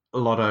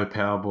Lotto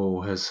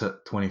Powerball has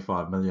hit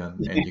 25 million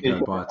and you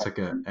go buy a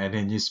ticket, and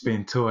then you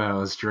spend 2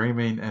 hours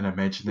dreaming and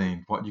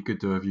imagining what you could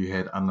do if you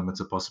had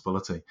unlimited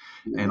possibility.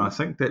 And I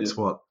think that's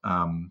what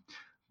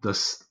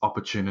this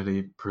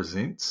opportunity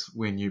presents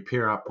when you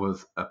pair up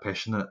with a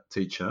passionate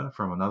teacher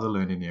from another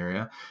learning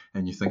area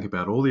and you think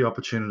about all the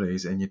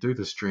opportunities and you do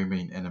this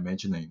dreaming and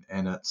imagining.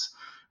 And it's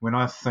when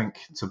I think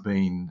to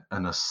being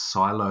in a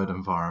siloed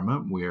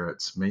environment where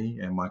it's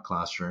me and my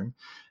classroom,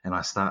 and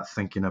I start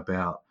thinking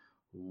about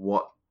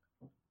what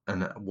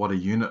a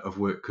unit of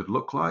work could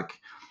look like,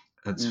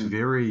 it's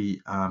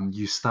very,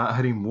 you start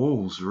hitting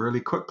walls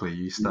really quickly.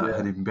 You start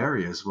hitting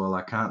barriers. Well,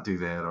 I can't do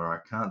that, or I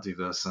can't do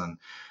this, and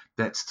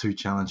that's too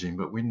challenging.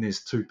 But when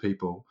there's two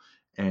people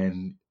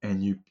and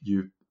you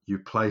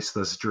place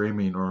this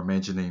dreaming or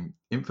imagining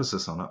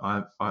emphasis on it,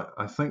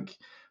 I think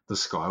the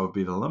sky would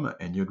be the limit,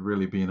 and you'd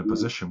really be in a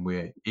position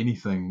where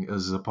anything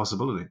is a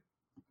possibility.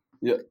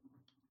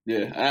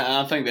 And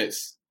I think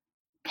that's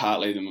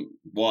partly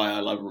why I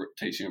love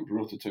teaching at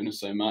Rotorua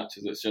so much,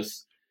 is it's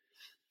just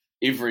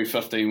every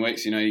 15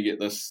 weeks, you get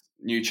this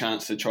new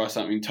chance to try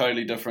something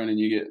totally different, and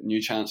you get a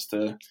new chance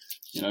to,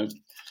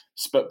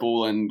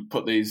 spitball and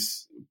put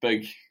these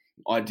big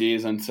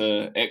ideas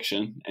into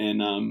action.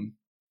 And I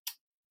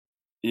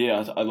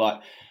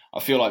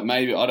feel like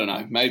maybe, I don't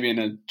know, maybe in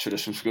a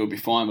traditional school it'd be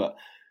fine, but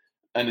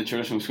in a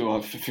traditional school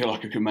I feel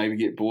like I could maybe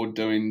get bored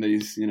doing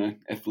these,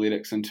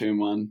 athletics in term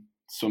 1,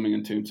 swimming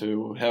in term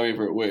 2, or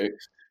however it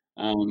works.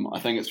 I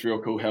think it's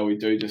real cool how we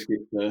do just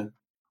get to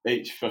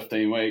each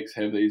 15 weeks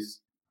have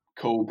these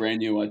cool brand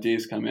new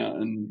ideas come out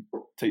and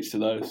teach to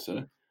those.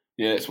 So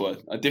that's why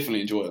I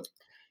definitely enjoy it.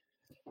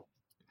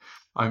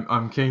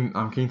 I'm keen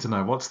to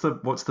know what's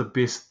the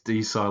best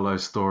de-silo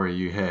story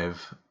you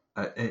have,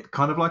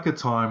 kind of like a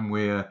time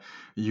where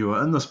you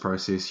were in this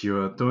process, you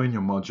were doing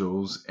your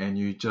modules and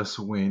you just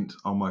went,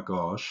 oh my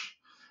gosh,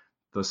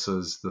 this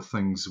is the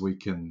things we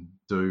can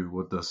do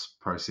with this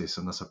process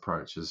and this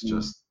approach is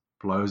just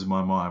blows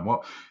my mind.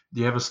 What do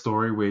you have a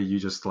story where you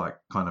just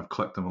kind of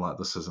clicked and were like,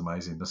 this is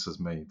amazing, this is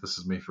me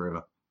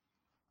forever?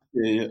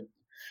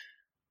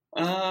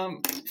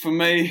 For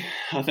me,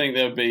 I think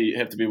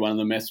have to be one of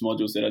the maths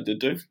modules that I did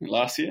do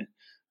last year.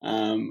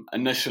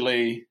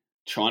 Initially,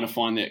 trying to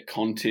find that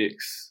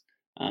context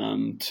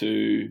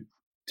to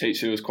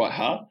teach it was quite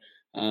hard.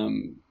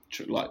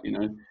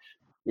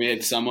 We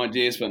had some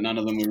ideas, but none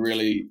of them were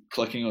really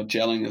clicking or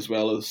gelling as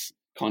well as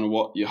kind of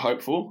what you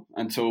hope for,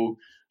 until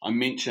I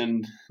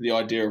mentioned the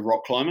idea of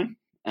rock climbing,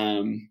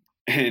 and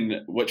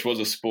which was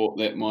a sport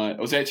that it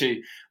was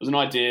an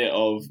idea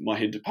of my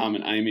head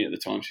department, Amy, at the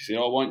time. She said,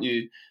 "Oh, why don't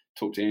you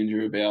talk to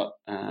Andrew about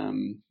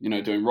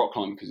doing rock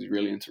climbing, because he's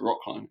really into rock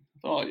climbing."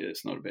 I thought, "Oh yeah,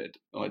 it's not a bad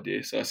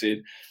idea." So I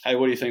said, "Hey,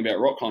 what do you think about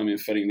rock climbing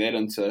and fitting that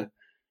into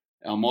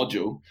our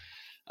module?"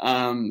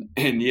 And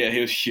yeah, he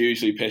was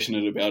hugely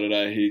passionate about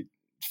it. He,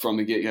 from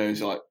the get-go,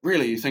 he's like,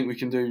 "Really, you think we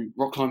can do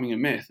rock climbing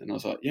and math?" And I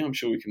was like, "Yeah, I'm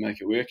sure we can make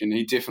it work." And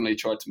he definitely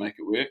tried to make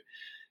it work.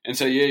 And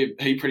so yeah,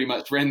 he pretty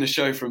much ran the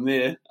show from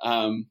there,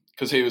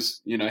 because he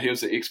was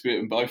the expert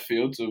in both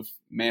fields of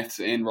maths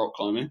and rock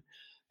climbing.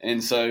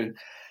 And so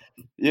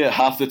yeah,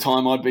 half the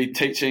time I'd be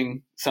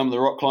teaching some of the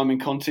rock climbing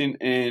content,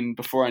 and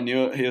before I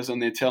knew it, he was in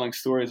there telling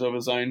stories of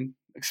his own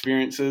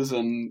experiences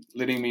and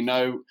letting me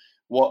know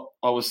what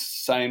I was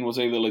saying was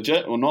either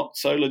legit or not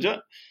so legit.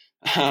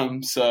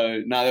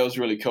 So no, that was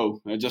really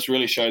cool. It just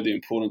really showed the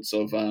importance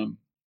of,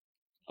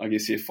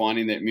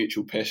 finding that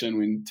mutual passion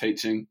when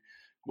teaching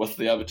with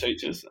the other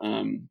teachers.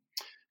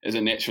 As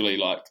it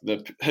naturally,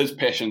 his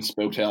passion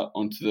spilt out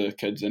onto the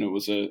kids, and it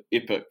was a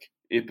epic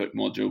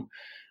module.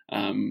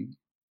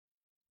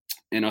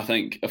 And I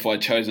think if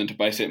I'd chosen to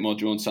base that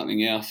module on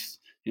something else,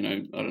 I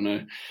don't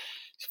know,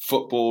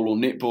 football or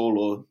netball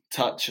or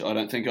touch, I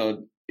don't think I'd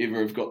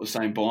ever have got the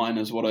same buy-in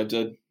as what I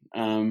did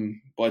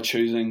by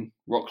choosing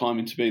rock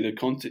climbing to be the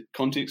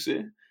context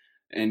there.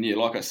 And yeah,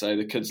 like I say,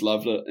 the kids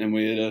loved it, and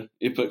we had an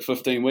epic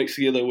 15 weeks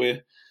together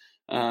where,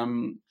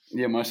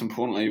 most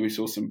importantly, we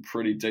saw some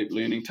pretty deep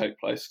learning take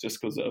place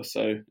just because they were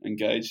so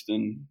engaged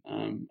and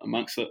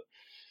amongst it.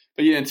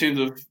 But yeah, in terms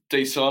of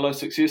de-silo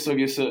success, I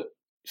guess it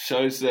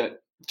shows that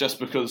just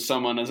because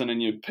someone isn't in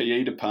your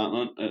PE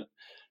department, it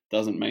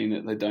doesn't mean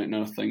that they don't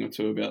know a thing or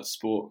two about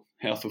sport,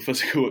 health, or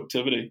physical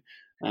activity.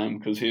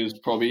 Because I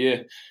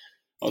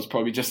was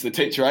probably just the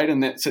teacher aide in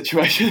that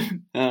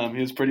situation.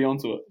 He was pretty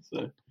onto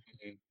it.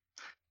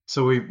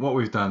 So what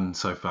we've done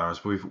so far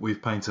is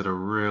we've painted a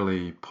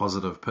really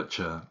positive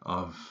picture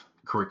of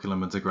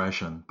curriculum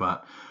integration.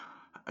 But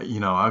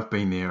I've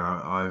been there.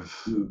 I've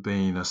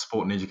been a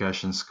sport and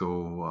education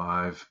school.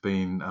 I've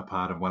been a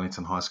part of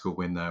Wellington High School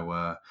when they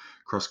were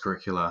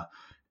cross-curricular,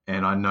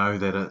 and I know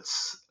that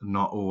it's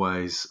not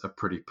always a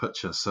pretty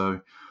picture. So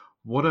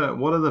what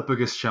are the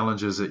biggest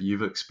challenges that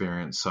you've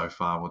experienced so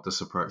far with this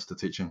approach to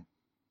teaching?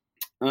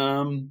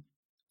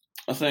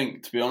 I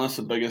think, to be honest,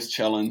 the biggest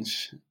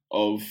challenge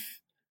of,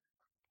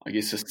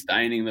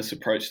 sustaining this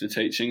approach to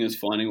teaching is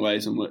finding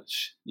ways in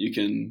which you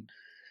can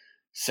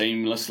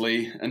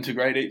seamlessly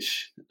integrate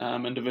each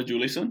individual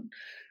lesson.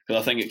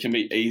 Because I think it can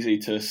be easy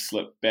to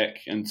slip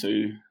back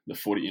into the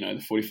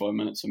 45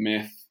 minutes of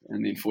math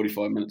and then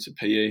 45 minutes of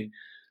PE.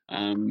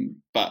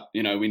 But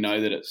we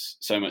know that it's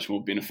so much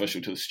more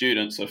beneficial to the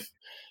students if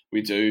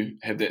we do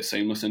have that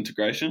seamless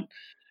integration.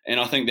 And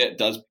I think that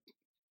does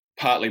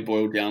partly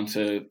boil down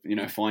to,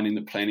 finding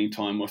the planning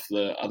time with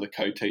the other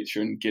co-teacher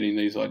and getting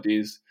these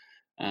ideas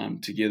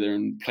together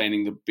and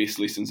planning the best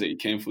lessons that you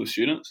can for the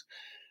students.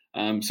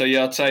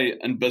 I'd say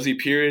in busy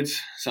periods,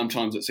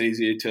 sometimes it's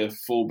easier to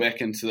fall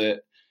back into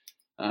that,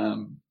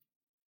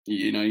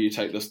 you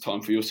take this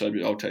time for your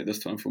subject, I'll take this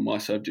time for my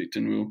subject,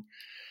 and we'll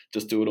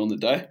just do it on the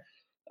day.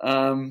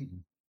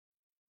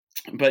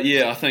 But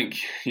yeah, I think,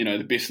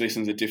 the best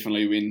lessons are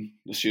definitely when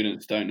the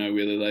students don't know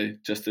whether they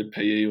just did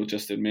PE or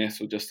just did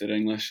maths or just did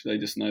English. They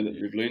just know that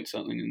they've learnt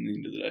something in the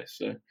end of the day.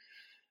 So,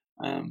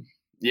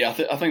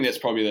 I think that's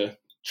probably the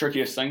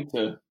trickiest thing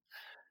to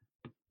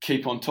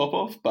keep on top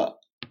of. But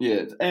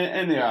yeah,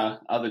 and there are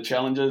other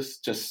challenges,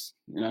 just,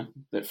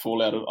 that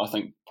fall out of, I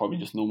think, probably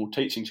just normal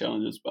teaching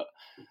challenges. But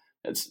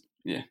it's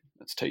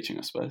teaching,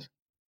 I suppose.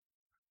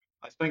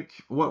 I think,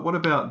 what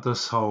about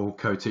this whole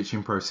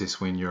co-teaching process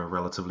when you're a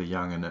relatively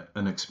young and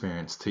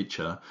inexperienced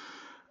teacher?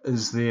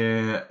 Is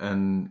there,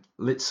 and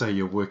let's say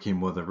you're working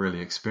with a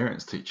really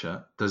experienced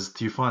teacher, do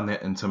you find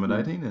that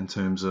intimidating in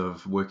terms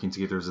of working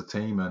together as a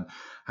team? And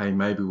hey,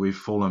 maybe we've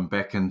fallen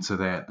back into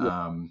that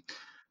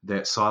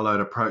that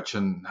siloed approach,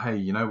 and hey,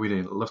 we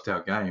didn't lift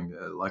our game.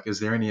 Like,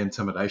 is there any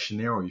intimidation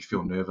there, or you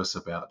feel nervous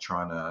about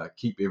trying to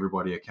keep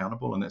everybody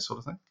accountable and that sort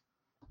of thing?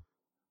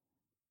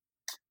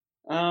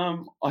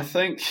 I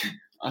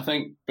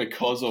think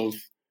because of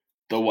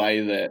the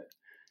way that,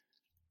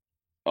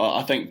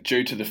 I think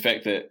due to the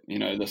fact that,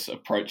 this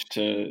approach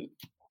to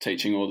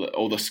teaching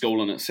or the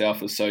school in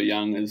itself is so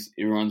young, as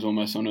everyone's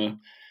almost on a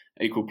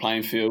equal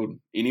playing field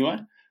anyway.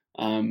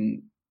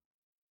 And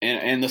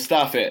the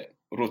staff at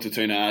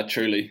Rototuna are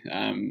truly,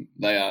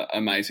 they are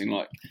amazing.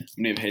 Like, I've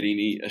never had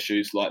any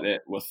issues like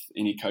that with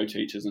any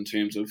co-teachers in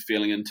terms of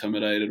feeling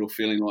intimidated or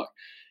feeling like,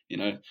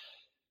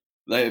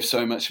 they have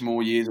so much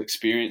more years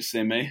experience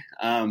than me.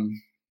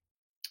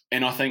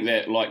 And I think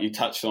that, like you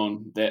touched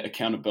on, that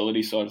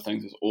accountability side of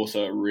things is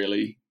also a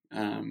really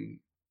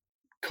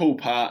cool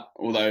part,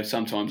 although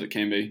sometimes it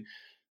can be,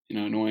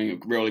 annoying,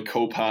 a really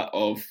cool part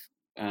of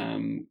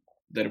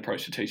that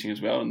approach to teaching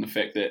as well, and the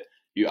fact that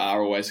you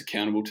are always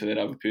accountable to that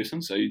other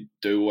person, so you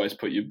do always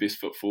put your best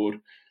foot forward,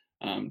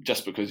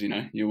 just because, you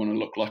want to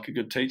look like a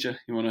good teacher.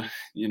 You want to,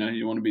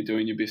 you want to be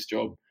doing your best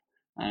job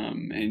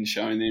and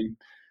showing them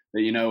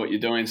that you know what you're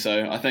doing.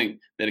 So I think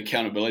that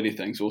accountability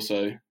thing's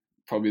also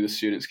probably the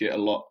students get a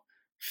lot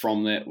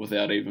from that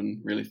without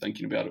even really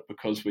thinking about it,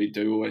 because we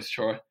do always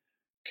try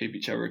keep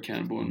each other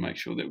accountable and make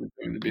sure that we're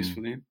doing the best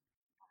for them.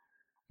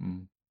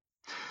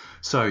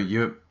 So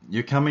you're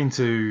coming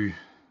to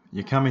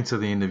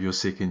the end of your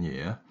second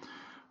year.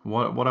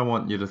 What I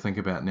want you to think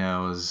about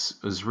now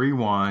is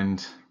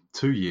rewind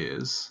 2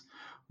 years.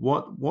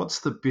 What's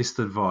the best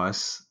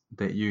advice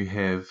that you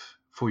have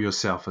for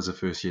yourself as a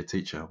first year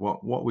teacher?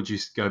 What would you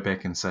go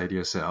back and say to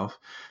yourself,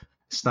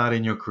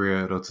 starting your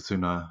career at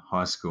Rotatuna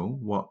High School?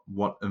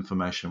 What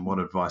information, what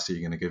advice are you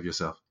going to give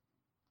yourself?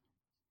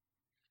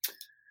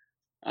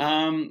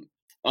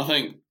 I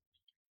think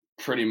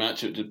pretty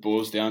much it just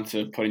boils down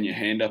to putting your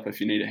hand up if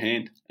you need a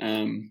hand.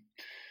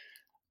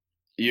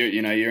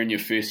 You're in your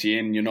first year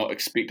and you're not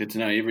expected to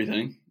know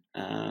everything.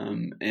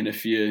 And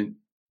if you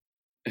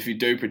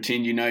do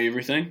pretend you know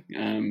everything,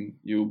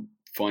 you'll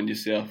find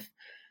yourself,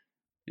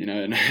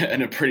 in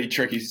a pretty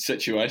tricky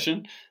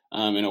situation,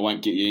 and it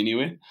won't get you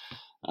anywhere.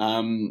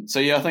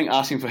 I think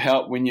asking for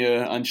help when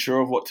you're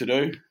unsure of what to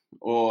do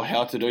or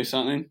how to do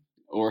something,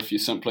 or if you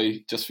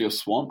simply just feel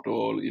swamped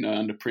or,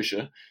 under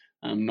pressure,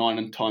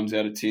 9 times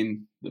out of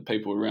 10, the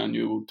people around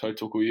you will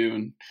tautoko you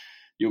and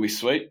you'll be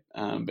sweet.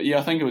 I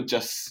think I'd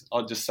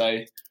just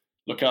say,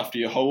 look after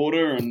your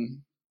haora, and,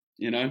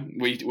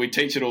 we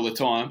teach it all the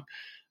time.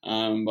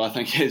 But I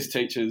think as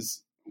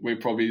teachers, we're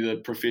probably the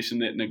profession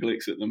that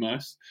neglects it the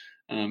most,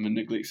 and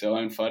neglects our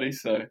own whare.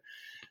 So,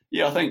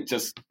 I think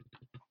just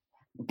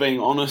being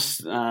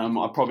honest,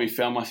 I probably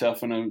found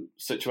myself in a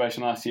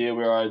situation last year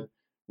where I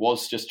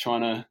was just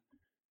trying to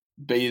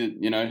be,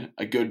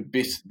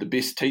 the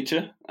best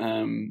teacher.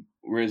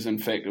 Whereas in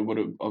fact, I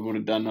would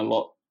have done a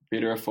lot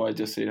better if I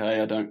just said,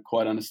 hey, I don't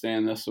quite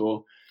understand this,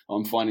 or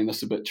I'm finding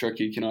this a bit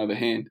tricky. Can I have a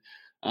hand?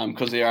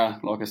 Because there are,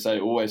 like I say,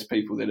 always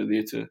people that are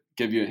there to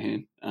give you a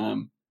hand.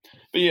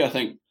 I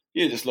think,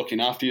 just looking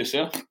after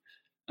yourself,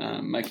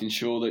 making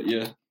sure that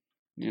you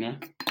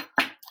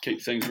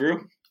keep things real.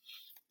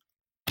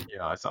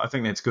 Yeah, I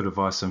think that's good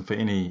advice. And for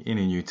any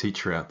new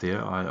teacher out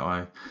there,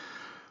 I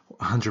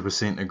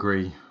 100%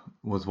 agree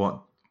with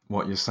what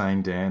you're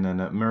saying, Dan,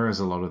 and it mirrors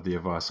a lot of the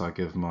advice I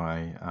give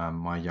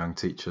my young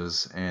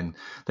teachers. And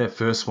that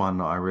first one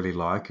that I really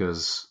like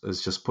is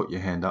just put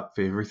your hand up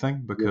for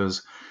everything,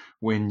 because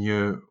when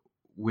you're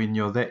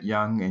that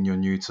young and you're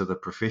new to the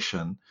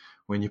profession,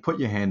 when you put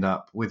your hand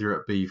up, whether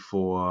it be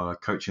for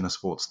coaching a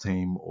sports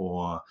team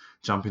or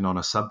jumping on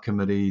a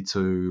subcommittee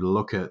to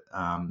look at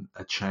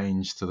a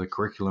change to the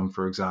curriculum,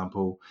 for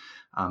example,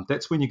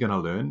 that's when you're going to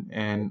learn.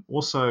 And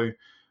also,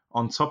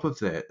 on top of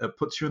that, it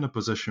puts you in a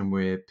position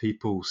where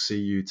people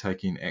see you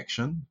taking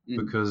action,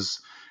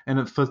 because,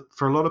 and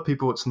for a lot of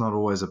people, it's not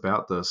always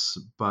about this,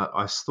 but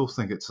I still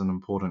think it's an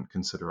important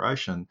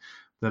consideration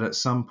that at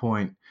some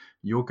point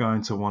you're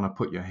going to want to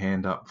put your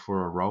hand up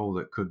for a role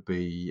that could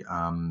be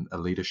a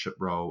leadership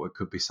role. It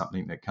could be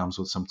something that comes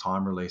with some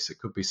time release. It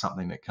could be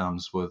something that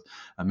comes with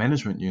a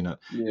management unit.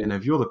 Yeah. And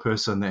if you're the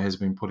person that has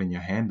been putting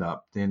your hand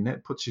up, then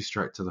that puts you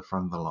straight to the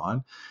front of the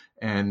line.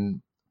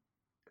 And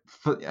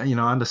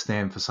I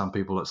understand for some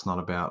people it's not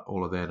about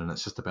all of that, and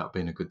it's just about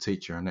being a good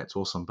teacher, and that's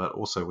awesome. But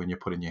also, when you're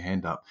putting your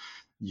hand up,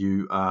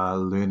 you are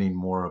learning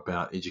more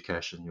about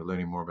education, you're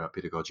learning more about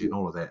pedagogy and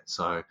all of that.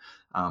 So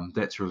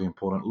that's really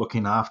important.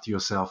 Looking after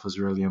yourself is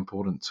really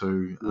important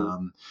too.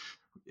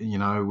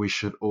 We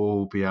should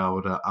all be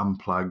able to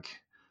unplug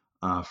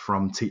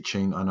from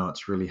teaching. I know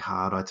it's really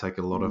hard. I take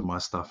a lot of my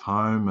stuff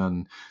home,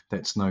 and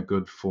that's no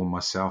good for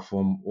myself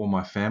or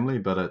my family,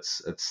 but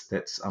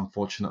that's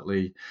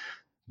unfortunately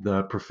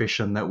the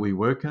profession that we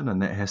work in,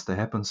 and that has to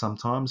happen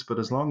sometimes. But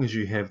as long as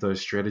you have those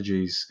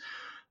strategies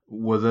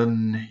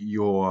within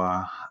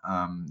your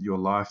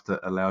life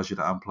that allows you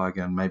to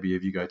unplug, and maybe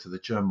if you go to the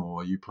gym,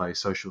 or you play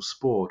social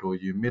sport, or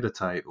you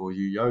meditate, or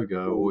you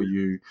yoga, or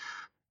you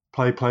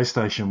play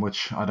PlayStation,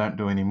 which I don't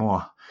do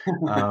anymore,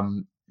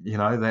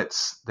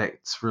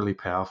 that's really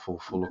powerful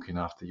for looking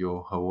after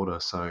your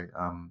haora. So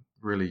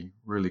really,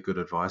 really good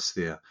advice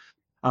there.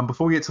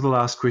 Before we get to the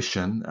last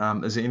question,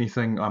 is there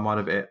anything I might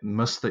have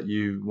missed that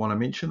you want to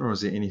mention, or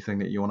is there anything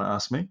that you want to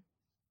ask me?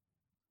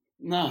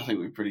 No, I think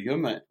we're pretty good,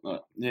 mate. I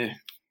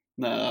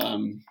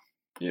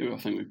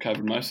think we've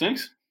covered most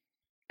things.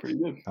 Pretty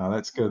good. Oh,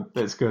 that's good.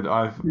 That's good.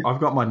 I've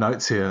got my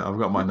notes here.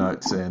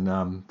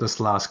 And this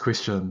last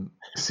question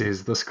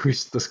says this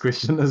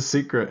question is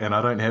secret, and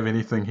I don't have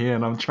anything here,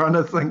 and I'm trying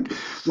to think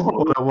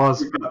what it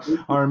was. But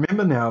I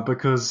remember now,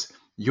 because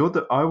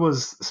I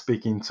was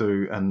speaking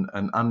to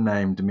an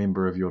unnamed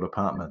member of your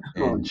department,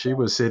 and she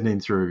was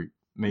sending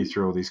me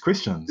through all these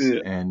questions. Yeah.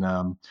 And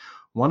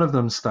one of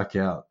them stuck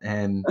out,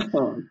 and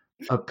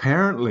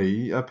apparently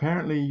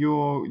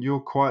you're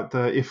quite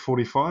the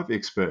F45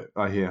 expert,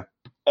 I hear.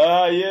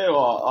 Yeah,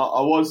 well,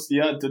 I was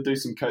did do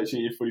some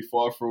coaching at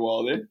F45 for a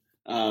while there.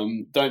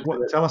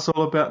 Tell us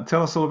all about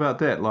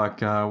that.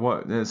 Like,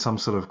 what? Some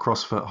sort of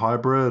CrossFit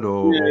hybrid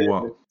or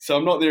what? So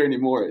I'm not there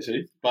anymore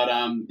actually, but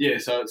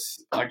so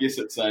I guess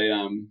it's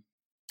a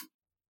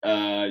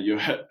your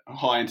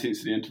high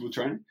intensity interval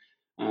training.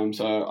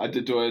 So I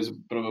did do it as a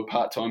bit of a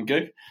part-time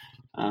gig,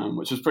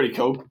 which was pretty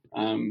cool.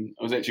 I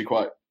was actually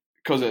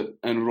because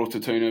in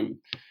Rotorua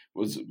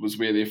was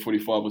where the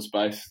F45 was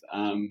based.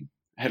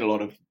 Had a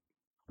lot of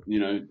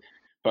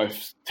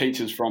both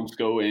teachers from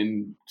school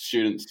and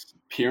students'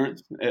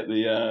 parents at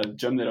the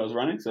gym that I was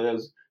running, so that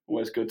was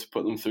always good to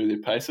put them through their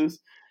paces.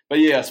 But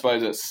yeah, I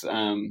suppose it's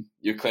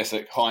your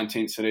classic high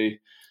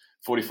intensity,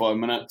 45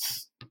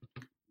 minutes,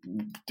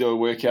 do a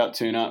workout,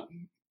 turn up,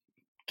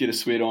 get a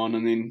sweat on,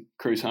 and then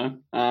cruise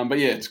home. But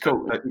yeah, it's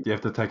cool. You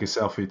have to take a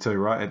selfie too,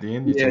 right? At the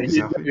end, take a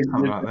selfie,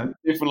 something like that.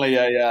 Definitely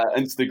a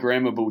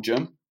Instagrammable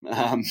gym.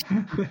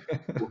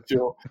 For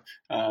sure.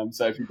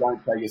 So if you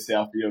don't take a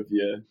selfie of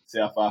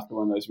yourself after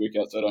one of those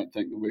workouts, I don't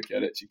think the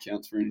workout actually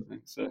counts for anything.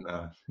 So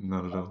no,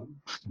 not at all.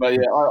 But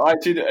yeah, I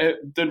actually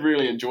did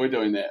really enjoy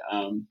doing that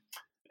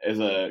as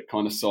a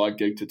kind of side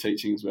gig to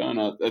teaching as well. And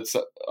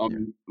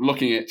I'm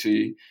looking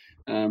actually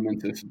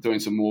into doing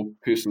some more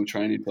personal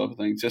training type of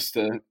things, just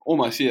to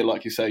almost,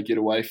 like you say, get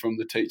away from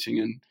the teaching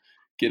and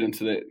get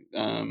into that,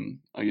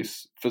 I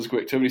guess, physical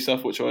activity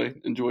stuff, which I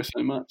enjoy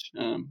so much.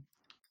 But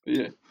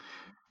yeah.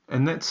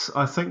 And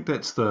I think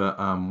that's the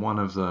one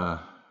of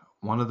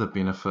the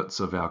benefits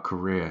of our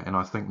career, and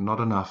I think not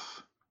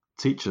enough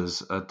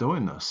teachers are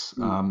doing this.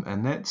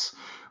 And that's,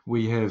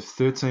 we have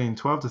 12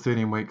 to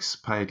 13 weeks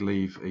paid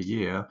leave a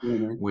year,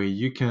 where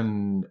you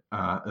can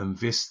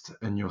invest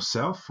in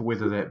yourself,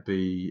 whether that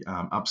be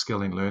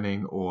upskilling,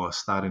 learning, or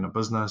starting a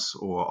business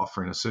or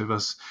offering a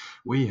service.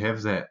 We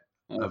have that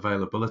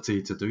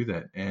availability to do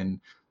that,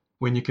 and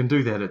when you can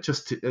do that, it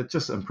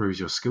just improves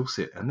your skill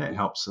set, and that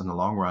helps in the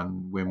long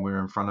run when we're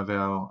in front of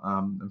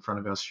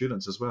our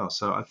students as well.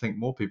 So I think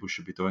more people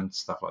should be doing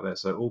stuff like that.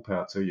 So all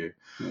power to you.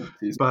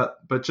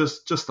 But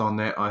just on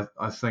that,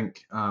 I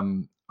think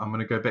I'm going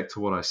to go back to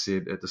what I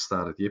said at the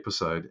start of the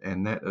episode,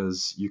 and that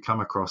is, you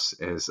come across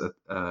as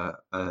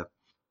a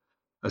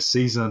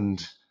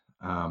seasoned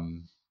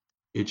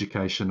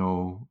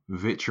educational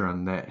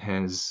veteran that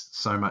has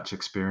so much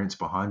experience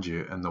behind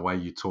you, and the way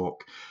you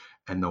talk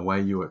and the way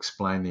you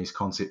explain these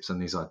concepts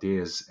and these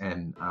ideas.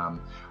 And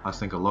I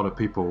think a lot of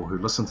people who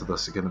listen to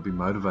this are going to be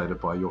motivated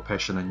by your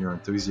passion and your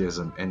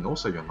enthusiasm, and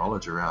also your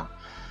knowledge around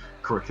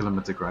curriculum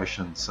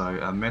integration. So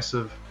a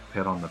massive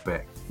pat on the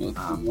back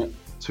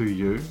to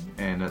you,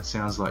 and it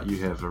sounds like you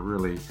have a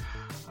really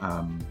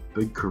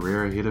big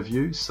career ahead of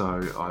you.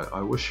 So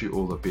I wish you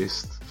all the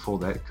best for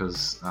that,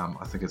 because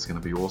I think it's going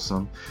to be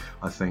awesome.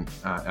 I think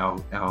our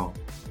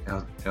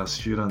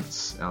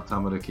students, our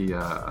tamariki,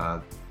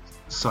 are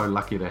so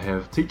lucky to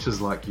have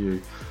teachers like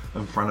you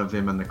in front of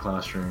them in the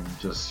classroom,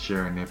 just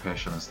sharing their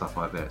passion and stuff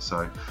like that.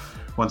 So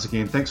once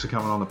again, thanks for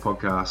coming on the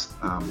podcast.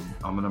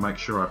 I'm going to make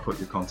sure I put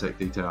your contact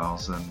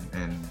details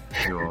and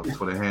your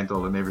Twitter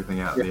handle and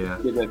everything out there.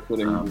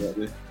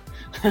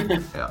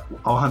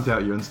 I'll hunt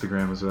out your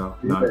Instagram as well.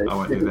 No, I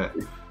won't do that.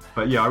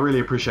 But yeah, I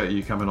really appreciate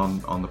you coming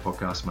on the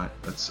podcast, mate.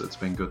 It's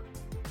been good.